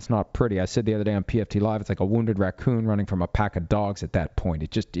pocket, it's not pretty. I said the other day on PFT Live, it's like a wounded raccoon running from a pack of dogs at that point.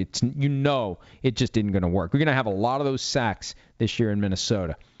 It just isn't going to work. We're going to have a lot of those sacks this year in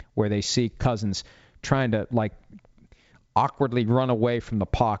Minnesota where they see Cousins trying to, awkwardly run away from the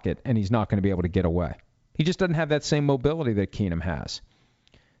pocket, and he's not going to be able to get away. He just doesn't have that same mobility that Keenum has.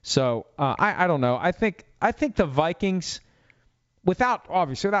 So, I don't know. I think the Vikings, without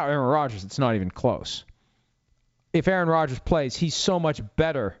Aaron Rodgers, it's not even close. If Aaron Rodgers plays, he's so much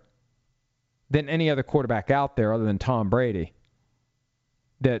better than any other quarterback out there other than Tom Brady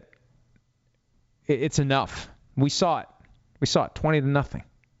that it's enough. We saw it. 20-0.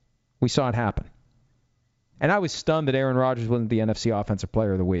 We saw it happen. And I was stunned that Aaron Rodgers wasn't the NFC Offensive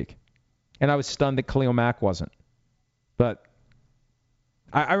Player of the Week. And I was stunned that Khalil Mack wasn't. But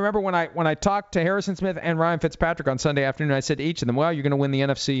I remember when I talked to Harrison Smith and Ryan Fitzpatrick on Sunday afternoon, I said to each of them, well, you're going to win the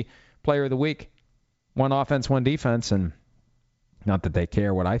NFC Player of the Week. One offense, one defense, and not that they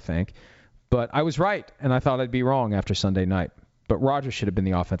care what I think. But I was right, and I thought I'd be wrong after Sunday night. but Rodgers should have been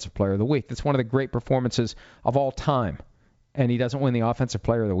the Offensive Player of the Week. That's one of the great performances of all time. And he doesn't win the Offensive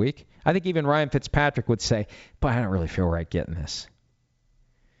Player of the Week. I think even Ryan Fitzpatrick would say, but I don't really feel right getting this.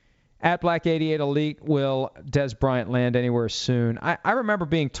 At Black88 Elite, will Dez Bryant land anywhere soon? I remember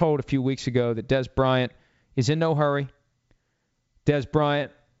being told a few weeks ago that Dez Bryant is in no hurry. Dez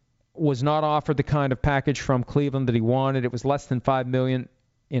Bryant was not offered the kind of package from Cleveland that he wanted. It was less than $5 million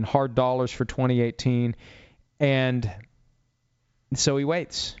in hard dollars for 2018. And so he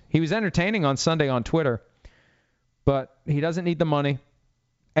waits. He was entertaining on Sunday on Twitter, but he doesn't need the money.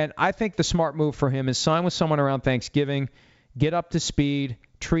 And I think the smart move for him is sign with someone around Thanksgiving, get up to speed,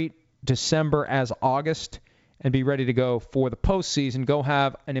 treat December as August, and be ready to go for the postseason. Go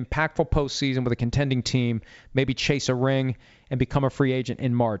have an impactful postseason with a contending team, maybe chase a ring, and become a free agent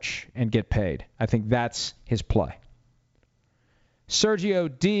in March and get paid. I think that's his play. Sergio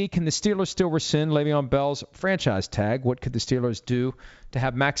D., can the Steelers still rescind Le'Veon Bell's franchise tag? What could the Steelers do to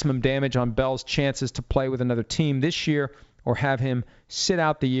have maximum damage on Bell's chances to play with another team this year, or have him sit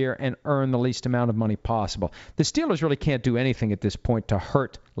out the year and earn the least amount of money possible? The Steelers really can't do anything at this point to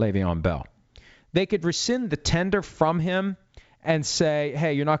hurt Le'Veon Bell. They could rescind the tender from him and say,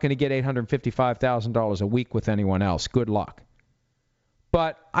 hey, you're not going to get $855,000 a week with anyone else. Good luck.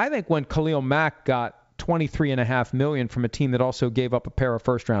 But I think when Khalil Mack got $23.5 million from a team that also gave up a pair of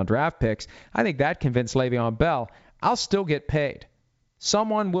first-round draft picks, I think that convinced Le'Veon Bell, I'll still get paid.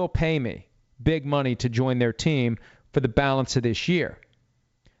 Someone will pay me big money to join their team for the balance of this year.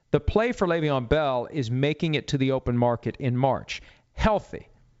 The play for Le'Veon Bell is making it to the open market in March. Healthy.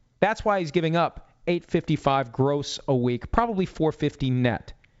 That's why he's giving up $855 gross a week, probably $450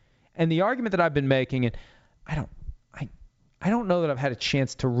 net. And the argument that I've been making, and I don't know that I've had a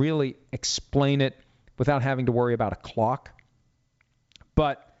chance to really explain it without having to worry about a clock.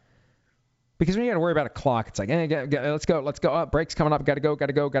 But because when you got to worry about a clock, it's like, let's go. Oh, break's coming up. Got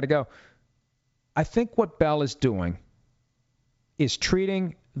to go. I think what Bell is doing is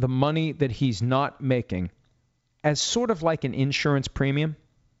treating the money that he's not making as sort of like an insurance premium,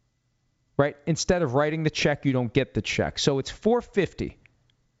 right? Instead of writing the check, you don't get the check. So it's $450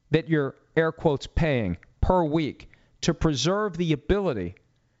 that you're, air quotes, paying per week to preserve the ability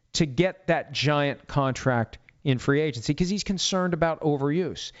to get that giant contract in free agency, because he's concerned about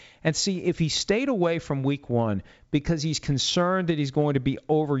overuse. And see, if he stayed away from week one because he's concerned that he's going to be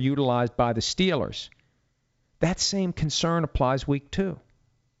overutilized by the Steelers, that same concern applies week two.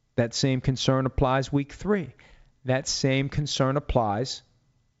 That same concern applies week three. That same concern applies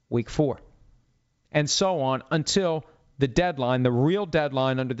week four. And so on until the deadline, the real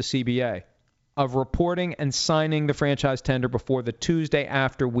deadline under the CBA, of reporting and signing the franchise tender before the Tuesday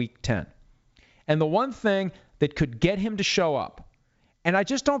after week 10. And the one thing that could get him to show up, and I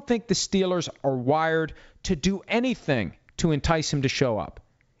just don't think the Steelers are wired to do anything to entice him to show up,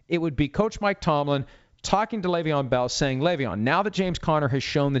 it would be Coach Mike Tomlin talking to Le'Veon Bell saying, Le'Veon, now that James Conner has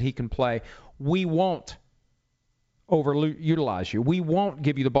shown that he can play, we won't overutilize you. We won't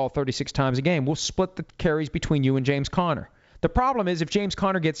give you the ball 36 times a game. We'll split the carries between you and James Conner. The problem is if James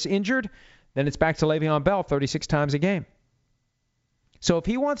Conner gets injured, then it's back to Le'Veon Bell 36 times a game. So if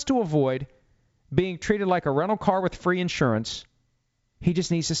he wants to avoid being treated like a rental car with free insurance, he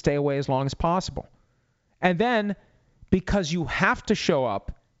just needs to stay away as long as possible. And then, because you have to show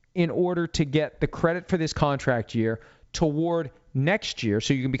up in order to get the credit for this contract year toward next year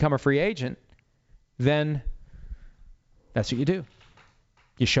so you can become a free agent, then that's what you do.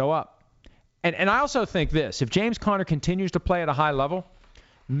 You show up. And I also think this, if James Conner continues to play at a high level,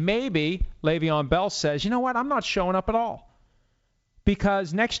 maybe Le'Veon Bell says, you know what, I'm not showing up at all.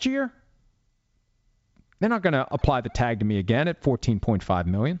 Because next year, they're not going to apply the tag to me again at $14.5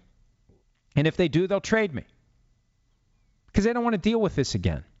 million. And if they do, they'll trade me. Because they don't want to deal with this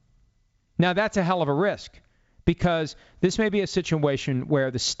again. Now, that's a hell of a risk. Because this may be a situation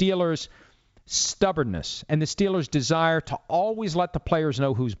where the Steelers' stubbornness and the Steelers' desire to always let the players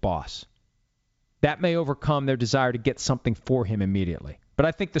know who's boss, that may overcome their desire to get something for him immediately. But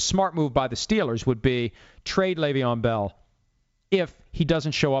I think the smart move by the Steelers would be trade Le'Veon Bell if he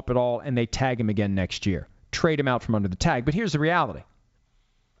doesn't show up at all and they tag him again next year. Trade him out from under the tag. But here's the reality.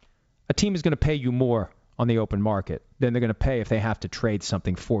 A team is going to pay you more on the open market than they're going to pay if they have to trade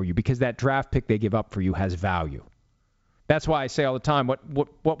something for you, because that draft pick they give up for you has value. That's why I say all the time,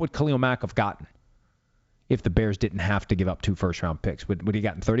 what would Khalil Mack have gotten if the Bears didn't have to give up 2 first-round picks? Would he have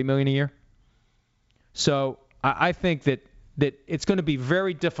gotten $30 million a year? So I think that it's going to be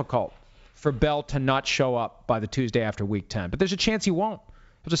very difficult for Bell to not show up by the Tuesday after Week 10. But there's a chance he won't.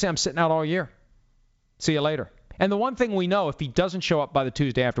 He'll just say, I'm sitting out all year. See you later. And the one thing we know, if he doesn't show up by the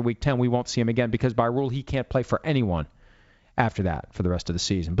Tuesday after Week 10, we won't see him again, because by rule he can't play for anyone after that for the rest of the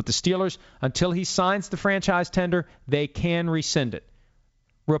season. But the Steelers, until he signs the franchise tender, they can rescind it.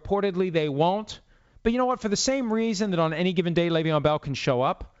 Reportedly, they won't. But you know what? For the same reason that on any given day Le'Veon Bell can show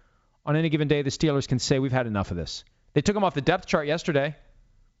up, on any given day the Steelers can say, we've had enough of this. They took him off the depth chart yesterday.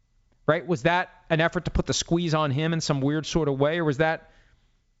 Right? Was that an effort to put the squeeze on him in some weird sort of way, or was that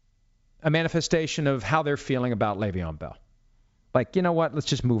a manifestation of how they're feeling about Le'Veon Bell? Like, you know what? Let's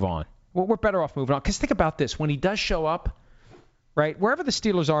just move on. Well, we're better off moving on. Because think about this. When he does show up, right, wherever the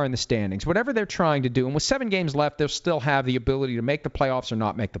Steelers are in the standings, whatever they're trying to do, and with 7 games left, they'll still have the ability to make the playoffs or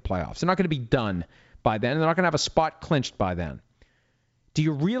not make the playoffs. They're not going to be done by then. They're not going to have a spot clinched by then. Do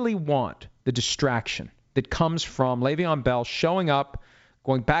you really want the distraction that comes from Le'Veon Bell showing up,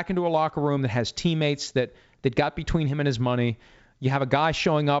 going back into a locker room that has teammates that got between him and his money? You have a guy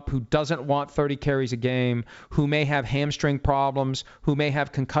showing up who doesn't want 30 carries a game, who may have hamstring problems, who may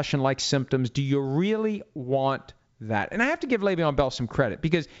have concussion-like symptoms. Do you really want that? And I have to give Le'Veon Bell some credit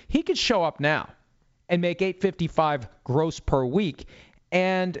because he could show up now and make $855 gross per week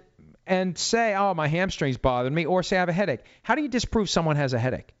and say, oh, my hamstrings bothered me, or say I have a headache. How do you disprove someone has a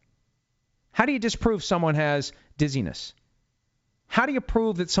headache? How do you disprove someone has dizziness? How do you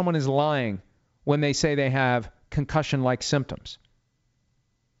prove that someone is lying when they say they have concussion-like symptoms?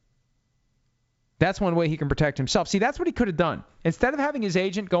 That's one way he can protect himself. See, that's what he could have done. Instead of having his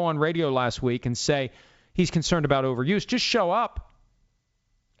agent go on radio last week and say he's concerned about overuse, just show up.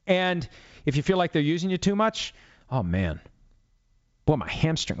 And if you feel like they're using you too much, oh, man. Boy, my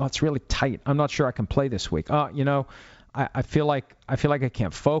hamstring, oh, it's really tight. I'm not sure I can play this week. I feel like I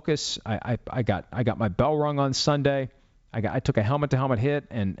can't focus. I got my bell rung on Sunday. I took a helmet-to-helmet hit,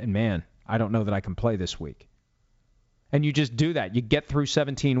 and man, I don't know that I can play this week. And you just do that. You get through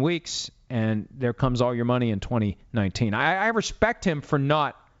 17 weeks, and there comes all your money in 2019. I respect him for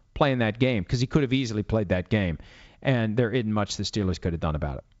not playing that game because he could have easily played that game, and there isn't much the Steelers could have done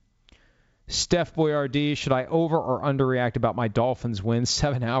about it. Steph Boyardee, should I over or underreact about my Dolphins win?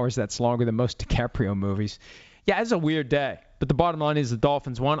 7 hours, that's longer than most DiCaprio movies. Yeah, it's a weird day. But the bottom line is the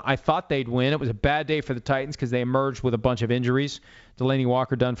Dolphins won. I thought they'd win. It was a bad day for the Titans because they emerged with a bunch of injuries. Delaney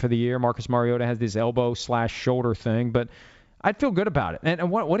Walker done for the year. Marcus Mariota has this elbow/shoulder thing. But I'd feel good about it.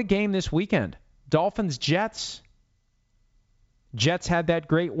 And what a game this weekend. Dolphins-Jets. Jets had that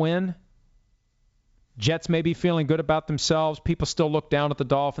great win. Jets may be feeling good about themselves. People still look down at the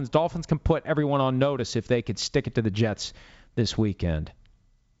Dolphins. Dolphins can put everyone on notice if they could stick it to the Jets this weekend.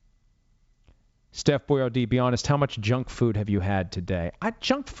 Steph Boyardee, be honest, how much junk food have you had today?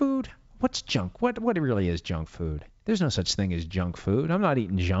 Junk food? What's junk? What really is junk food? There's no such thing as junk food. I'm not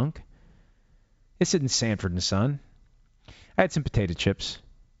eating junk. This isn't Sanford and Son. I had some potato chips.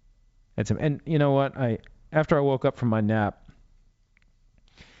 And you know what? After I woke up from my nap,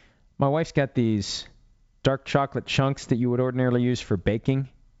 my wife's got these dark chocolate chunks that you would ordinarily use for baking,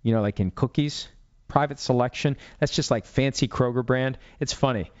 like in cookies. Private Selection. That's just like fancy Kroger brand. It's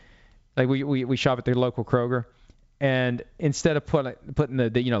funny. Like we shop at the local Kroger, and instead of putting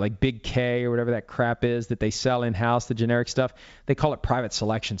the like Big K or whatever that crap is that they sell in-house, the generic stuff, they call it Private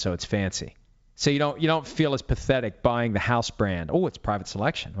Selection, so it's fancy. So you don't feel as pathetic buying the house brand. Oh, it's Private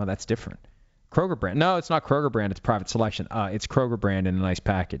Selection. Well, that's different. Kroger brand. No, it's not Kroger brand. It's Private Selection. It's Kroger brand in a nice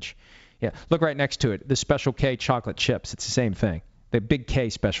package. Yeah, look right next to it. The Special K chocolate chips. It's the same thing. The Big K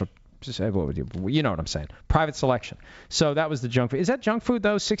special. You know what I'm saying. Private Selection. So that was the junk food. Is that junk food,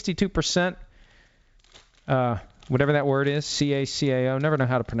 though? 62%? Whatever that word is. CACAO. Never know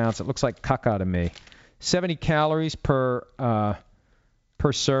how to pronounce it. Looks like caca to me. 70 calories per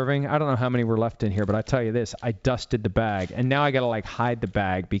serving. I don't know how many were left in here, but I tell you this. I dusted the bag. And now I got to, hide the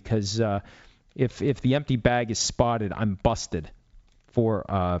bag because if the empty bag is spotted, I'm busted for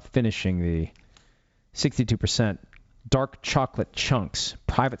finishing the 62%. Dark chocolate chunks,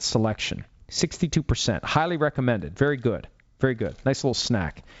 Private Selection, 62%. Highly recommended. Very good. Very good. Nice little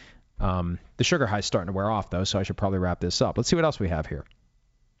snack. The sugar high's starting to wear off, though, so I should probably wrap this up. Let's see what else we have here.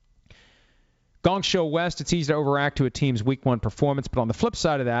 Gong Show West, it's easy to overact to a team's Week 1 performance, but on the flip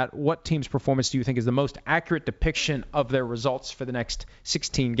side of that, what team's performance do you think is the most accurate depiction of their results for the next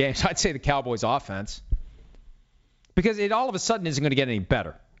 16 games? I'd say the Cowboys' offense. Because it all of a sudden isn't going to get any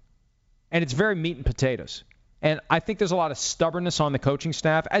better. And it's very meat and potatoes. And I think there's a lot of stubbornness on the coaching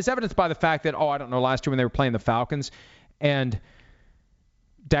staff, as evidenced by the fact that, last year when they were playing the Falcons, and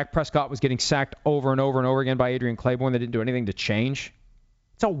Dak Prescott was getting sacked over and over and over again by Adrian Claiborne. They didn't do anything to change.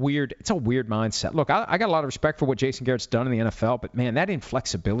 It's a weird mindset. Look, I got a lot of respect for what Jason Garrett's done in the NFL, but, man, that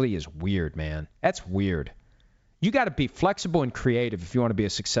inflexibility is weird, man. That's weird. You got to be flexible and creative if you want to be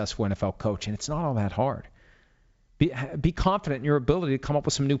a successful NFL coach, and it's not all that hard. Be confident in your ability to come up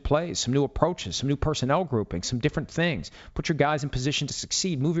with some new plays, some new approaches, some new personnel grouping, some different things. Put your guys in position to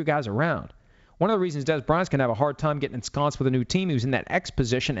succeed. Move your guys around. One of the reasons Des Bryant's going to have a hard time getting ensconced with a new team, he was in that X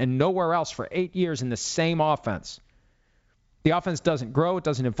position and nowhere else for 8 years in the same offense. The offense doesn't grow, it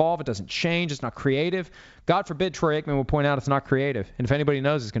doesn't evolve, it doesn't change, it's not creative. God forbid Troy Aikman will point out it's not creative. And if anybody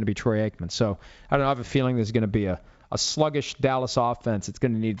knows, it's going to be Troy Aikman. So I don't know, I have a feeling there's going to be a sluggish Dallas offense. It's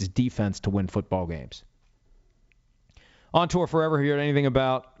going to need its defense to win football games. On tour forever here, anything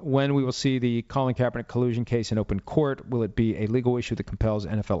about when we will see the Colin Kaepernick collusion case in open court? Will it be a legal issue that compels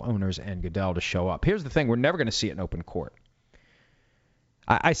NFL owners and Goodell to show up? Here's the thing. We're never going to see it in open court.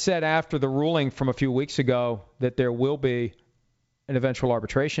 I said after the ruling from a few weeks ago that there will be an eventual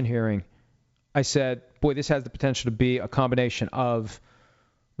arbitration hearing. I said, boy, this has the potential to be a combination of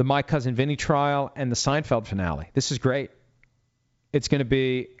the My Cousin Vinny trial and the Seinfeld finale. This is great. It's going to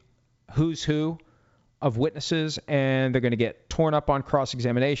be who's who of witnesses, and they're going to get torn up on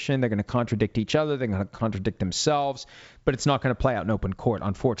cross-examination. They're going to contradict each other. They're going to contradict themselves, but it's not going to play out in open court,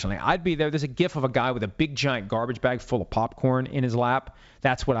 unfortunately. I'd be there. There's a gif of a guy with a big, giant garbage bag full of popcorn in his lap.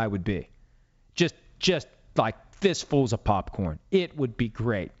 That's what I would be. Just like fistfuls of popcorn. It would be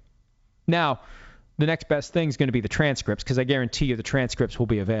great. Now, the next best thing is going to be the transcripts, because I guarantee you the transcripts will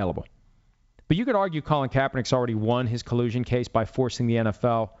be available. But you could argue Colin Kaepernick's already won his collusion case by forcing the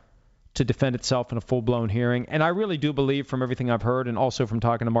NFL to defend itself in a full-blown hearing. And I really do believe, from everything I've heard and also from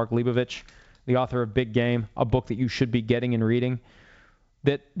talking to Mark Leibovich, the author of Big Game, a book that you should be getting and reading,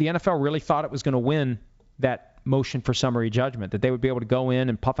 that the NFL really thought it was going to win that motion for summary judgment, that they would be able to go in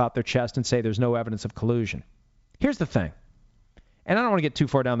and puff out their chest and say there's no evidence of collusion. Here's the thing, and I don't want to get too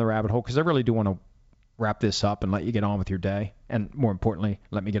far down the rabbit hole because I really do want to wrap this up and let you get on with your day, and more importantly,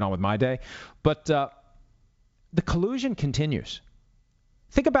 let me get on with my day. But the collusion continues.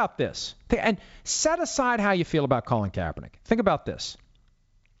 Think about this. And set aside how you feel about Colin Kaepernick. Think about this.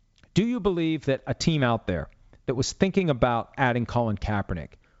 Do you believe that a team out there that was thinking about adding Colin Kaepernick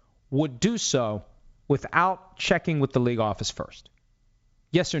would do so without checking with the league office first?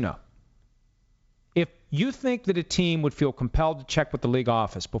 Yes or no? If you think that a team would feel compelled to check with the league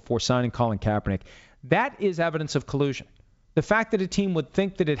office before signing Colin Kaepernick, that is evidence of collusion. The fact that a team would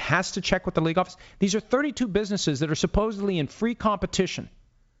think that it has to check with the league office, these are 32 businesses that are supposedly in free competition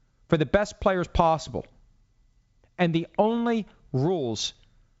for the best players possible. And the only rules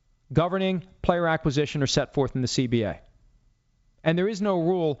governing player acquisition are set forth in the CBA. And there is no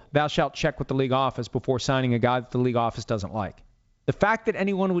rule, thou shalt check with the league office before signing a guy that the league office doesn't like. The fact that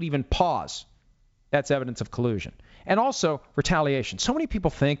anyone would even pause, that's evidence of collusion. And also retaliation. So many people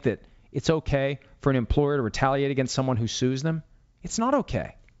think that it's okay for an employer to retaliate against someone who sues them. It's not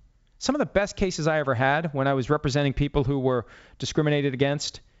okay. Some of the best cases I ever had when I was representing people who were discriminated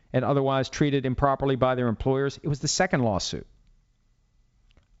against and otherwise treated improperly by their employers, it was the second lawsuit.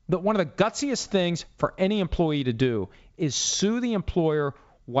 One of the gutsiest things for any employee to do is sue the employer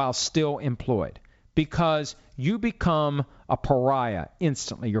while still employed, because you become a pariah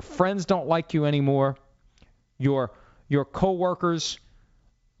instantly. Your friends don't like you anymore. Your coworkers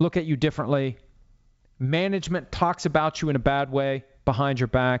look at you differently. Management talks about you in a bad way behind your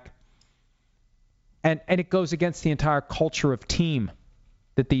back. And it goes against the entire culture of team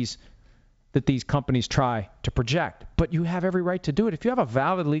that these companies try to project. But you have every right to do it. If you have a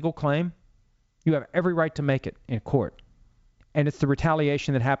valid legal claim, you have every right to make it in court. And it's the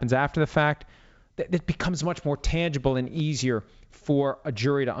retaliation that happens after the fact that becomes much more tangible and easier for a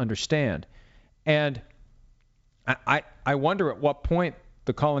jury to understand. And I wonder at what point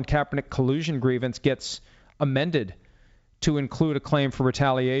the Colin Kaepernick collusion grievance gets amended to include a claim for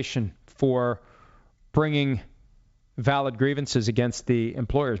retaliation for bringing valid grievances against the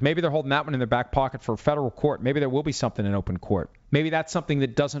employers. Maybe they're holding that one in their back pocket for federal court. Maybe there will be something in open court. Maybe that's something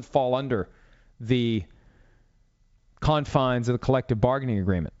that doesn't fall under the confines of the collective bargaining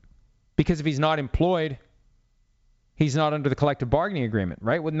agreement. Because if he's not employed, he's not under the collective bargaining agreement,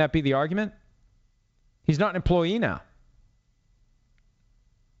 right? Wouldn't that be the argument? He's not an employee now.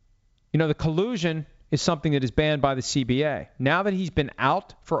 You know, the collusion is something that is banned by the CBA. Now that he's been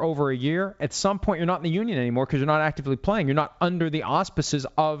out for over a year, at some point you're not in the union anymore because you're not actively playing. You're not under the auspices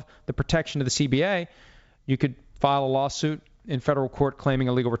of the protection of the CBA. You could file a lawsuit in federal court claiming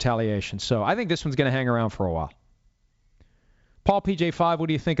illegal retaliation. So I think this one's going to hang around for a while. Paul PJ5, what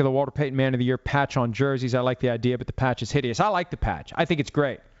do you think of the Walter Payton Man of the Year patch on jerseys? I like the idea, but the patch is hideous. I like the patch. I think it's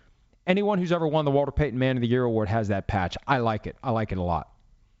great. Anyone who's ever won the Walter Payton Man of the Year award has that patch. I like it. I like it a lot.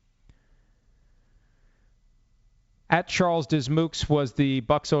 At Charles Dismukes, was the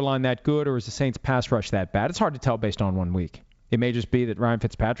Bucs O-line that good, or is the Saints pass rush that bad? It's hard to tell based on 1 week. It may just be that Ryan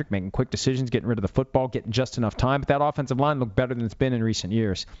Fitzpatrick making quick decisions, getting rid of the football, getting just enough time. But that offensive line looked better than it's been in recent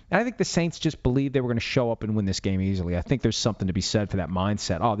years. And I think the Saints just believed they were going to show up and win this game easily. I think there's something to be said for that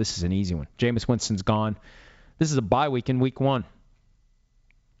mindset. Oh, this is an easy one. Jameis Winston's gone. This is a bye week in week 1.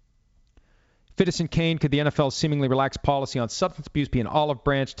 Citizen Kane, could the NFL's seemingly relaxed policy on substance abuse be an olive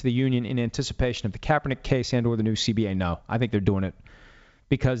branch to the union in anticipation of the Kaepernick case and or the new CBA? No. I think they're doing it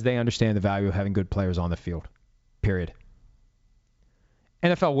because they understand the value of having good players on the field. Period.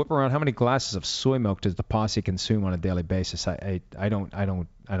 NFL whip around. How many glasses of soy milk does the posse consume on a daily basis? I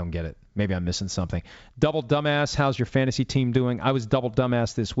don't get it. Maybe I'm missing something. Double dumbass. How's your fantasy team doing? I was double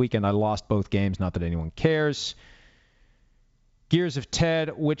dumbass this weekend. I lost both games. Not that anyone cares. Gears of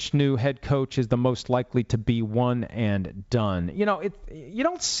Ted. Which new head coach is the most likely to be one and done? You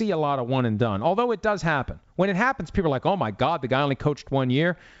don't see a lot of one and done, although it does happen. When it happens, people are like, "Oh my God, the guy only coached 1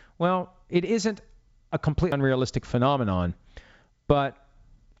 year." Well, it isn't a completely unrealistic phenomenon, but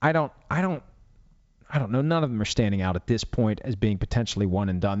I don't know. None of them are standing out at this point as being potentially one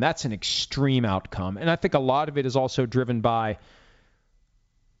and done. That's an extreme outcome. And I think a lot of it is also driven by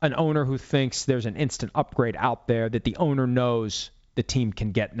an owner who thinks there's an instant upgrade out there that the owner knows the team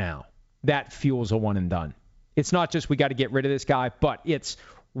can get now. That fuels a one and done. It's not just we got to get rid of this guy, but it's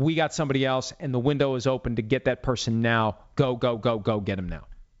we got somebody else and the window is open to get that person now. Go, get him now.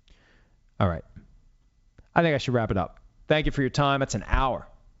 All right. I think I should wrap it up. Thank you for your time. That's an hour.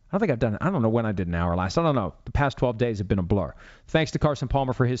 I don't know when I did an hour last. I don't know. The past 12 days have been a blur. Thanks to Carson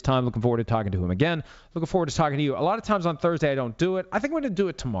Palmer for his time. Looking forward to talking to him again. Looking forward to talking to you. A lot of times on Thursday I don't do it. I think I'm going to do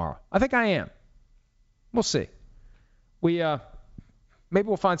it tomorrow. I think I am. We'll see. Maybe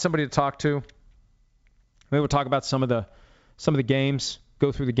we'll find somebody to talk to. Maybe we'll talk about some of the games.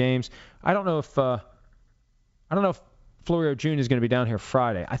 Go through the games. I don't know if Florio Jr. is going to be down here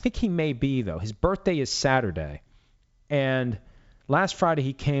Friday. I think he may be though. His birthday is Saturday, and last Friday,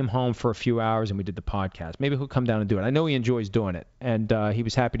 he came home for a few hours, and we did the podcast. Maybe he'll come down and do it. I know he enjoys doing it, and he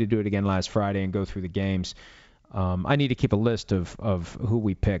was happy to do it again last Friday and go through the games. I need to keep a list of who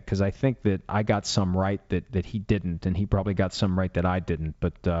we picked because I think that I got some right that he didn't, and he probably got some right that I didn't.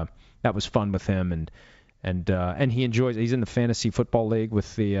 But that was fun with him, and he enjoys it. He's in the fantasy football league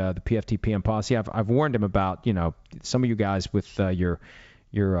with the PFT PM posse. I've warned him about, some of you guys with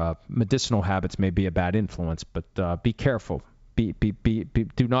your medicinal habits may be a bad influence, but be careful.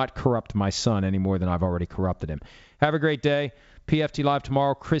 Do not corrupt my son any more than I've already corrupted him. Have a great day. PFT Live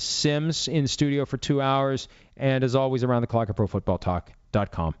tomorrow. Chris Sims in studio for 2 hours. And as always, around the clock at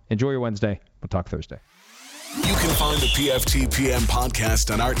ProFootballTalk.com. Enjoy your Wednesday. We'll talk Thursday. You can find the PFT PM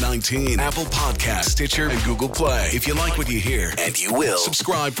podcast on Art19, Apple Podcasts, Stitcher, and Google Play. If you like what you hear, and you will,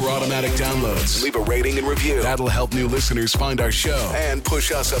 subscribe for automatic downloads. Leave a rating and review. That'll help new listeners find our show and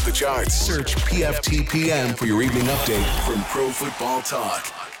push us up the charts. Search PFT PM for your evening update from Pro Football Talk.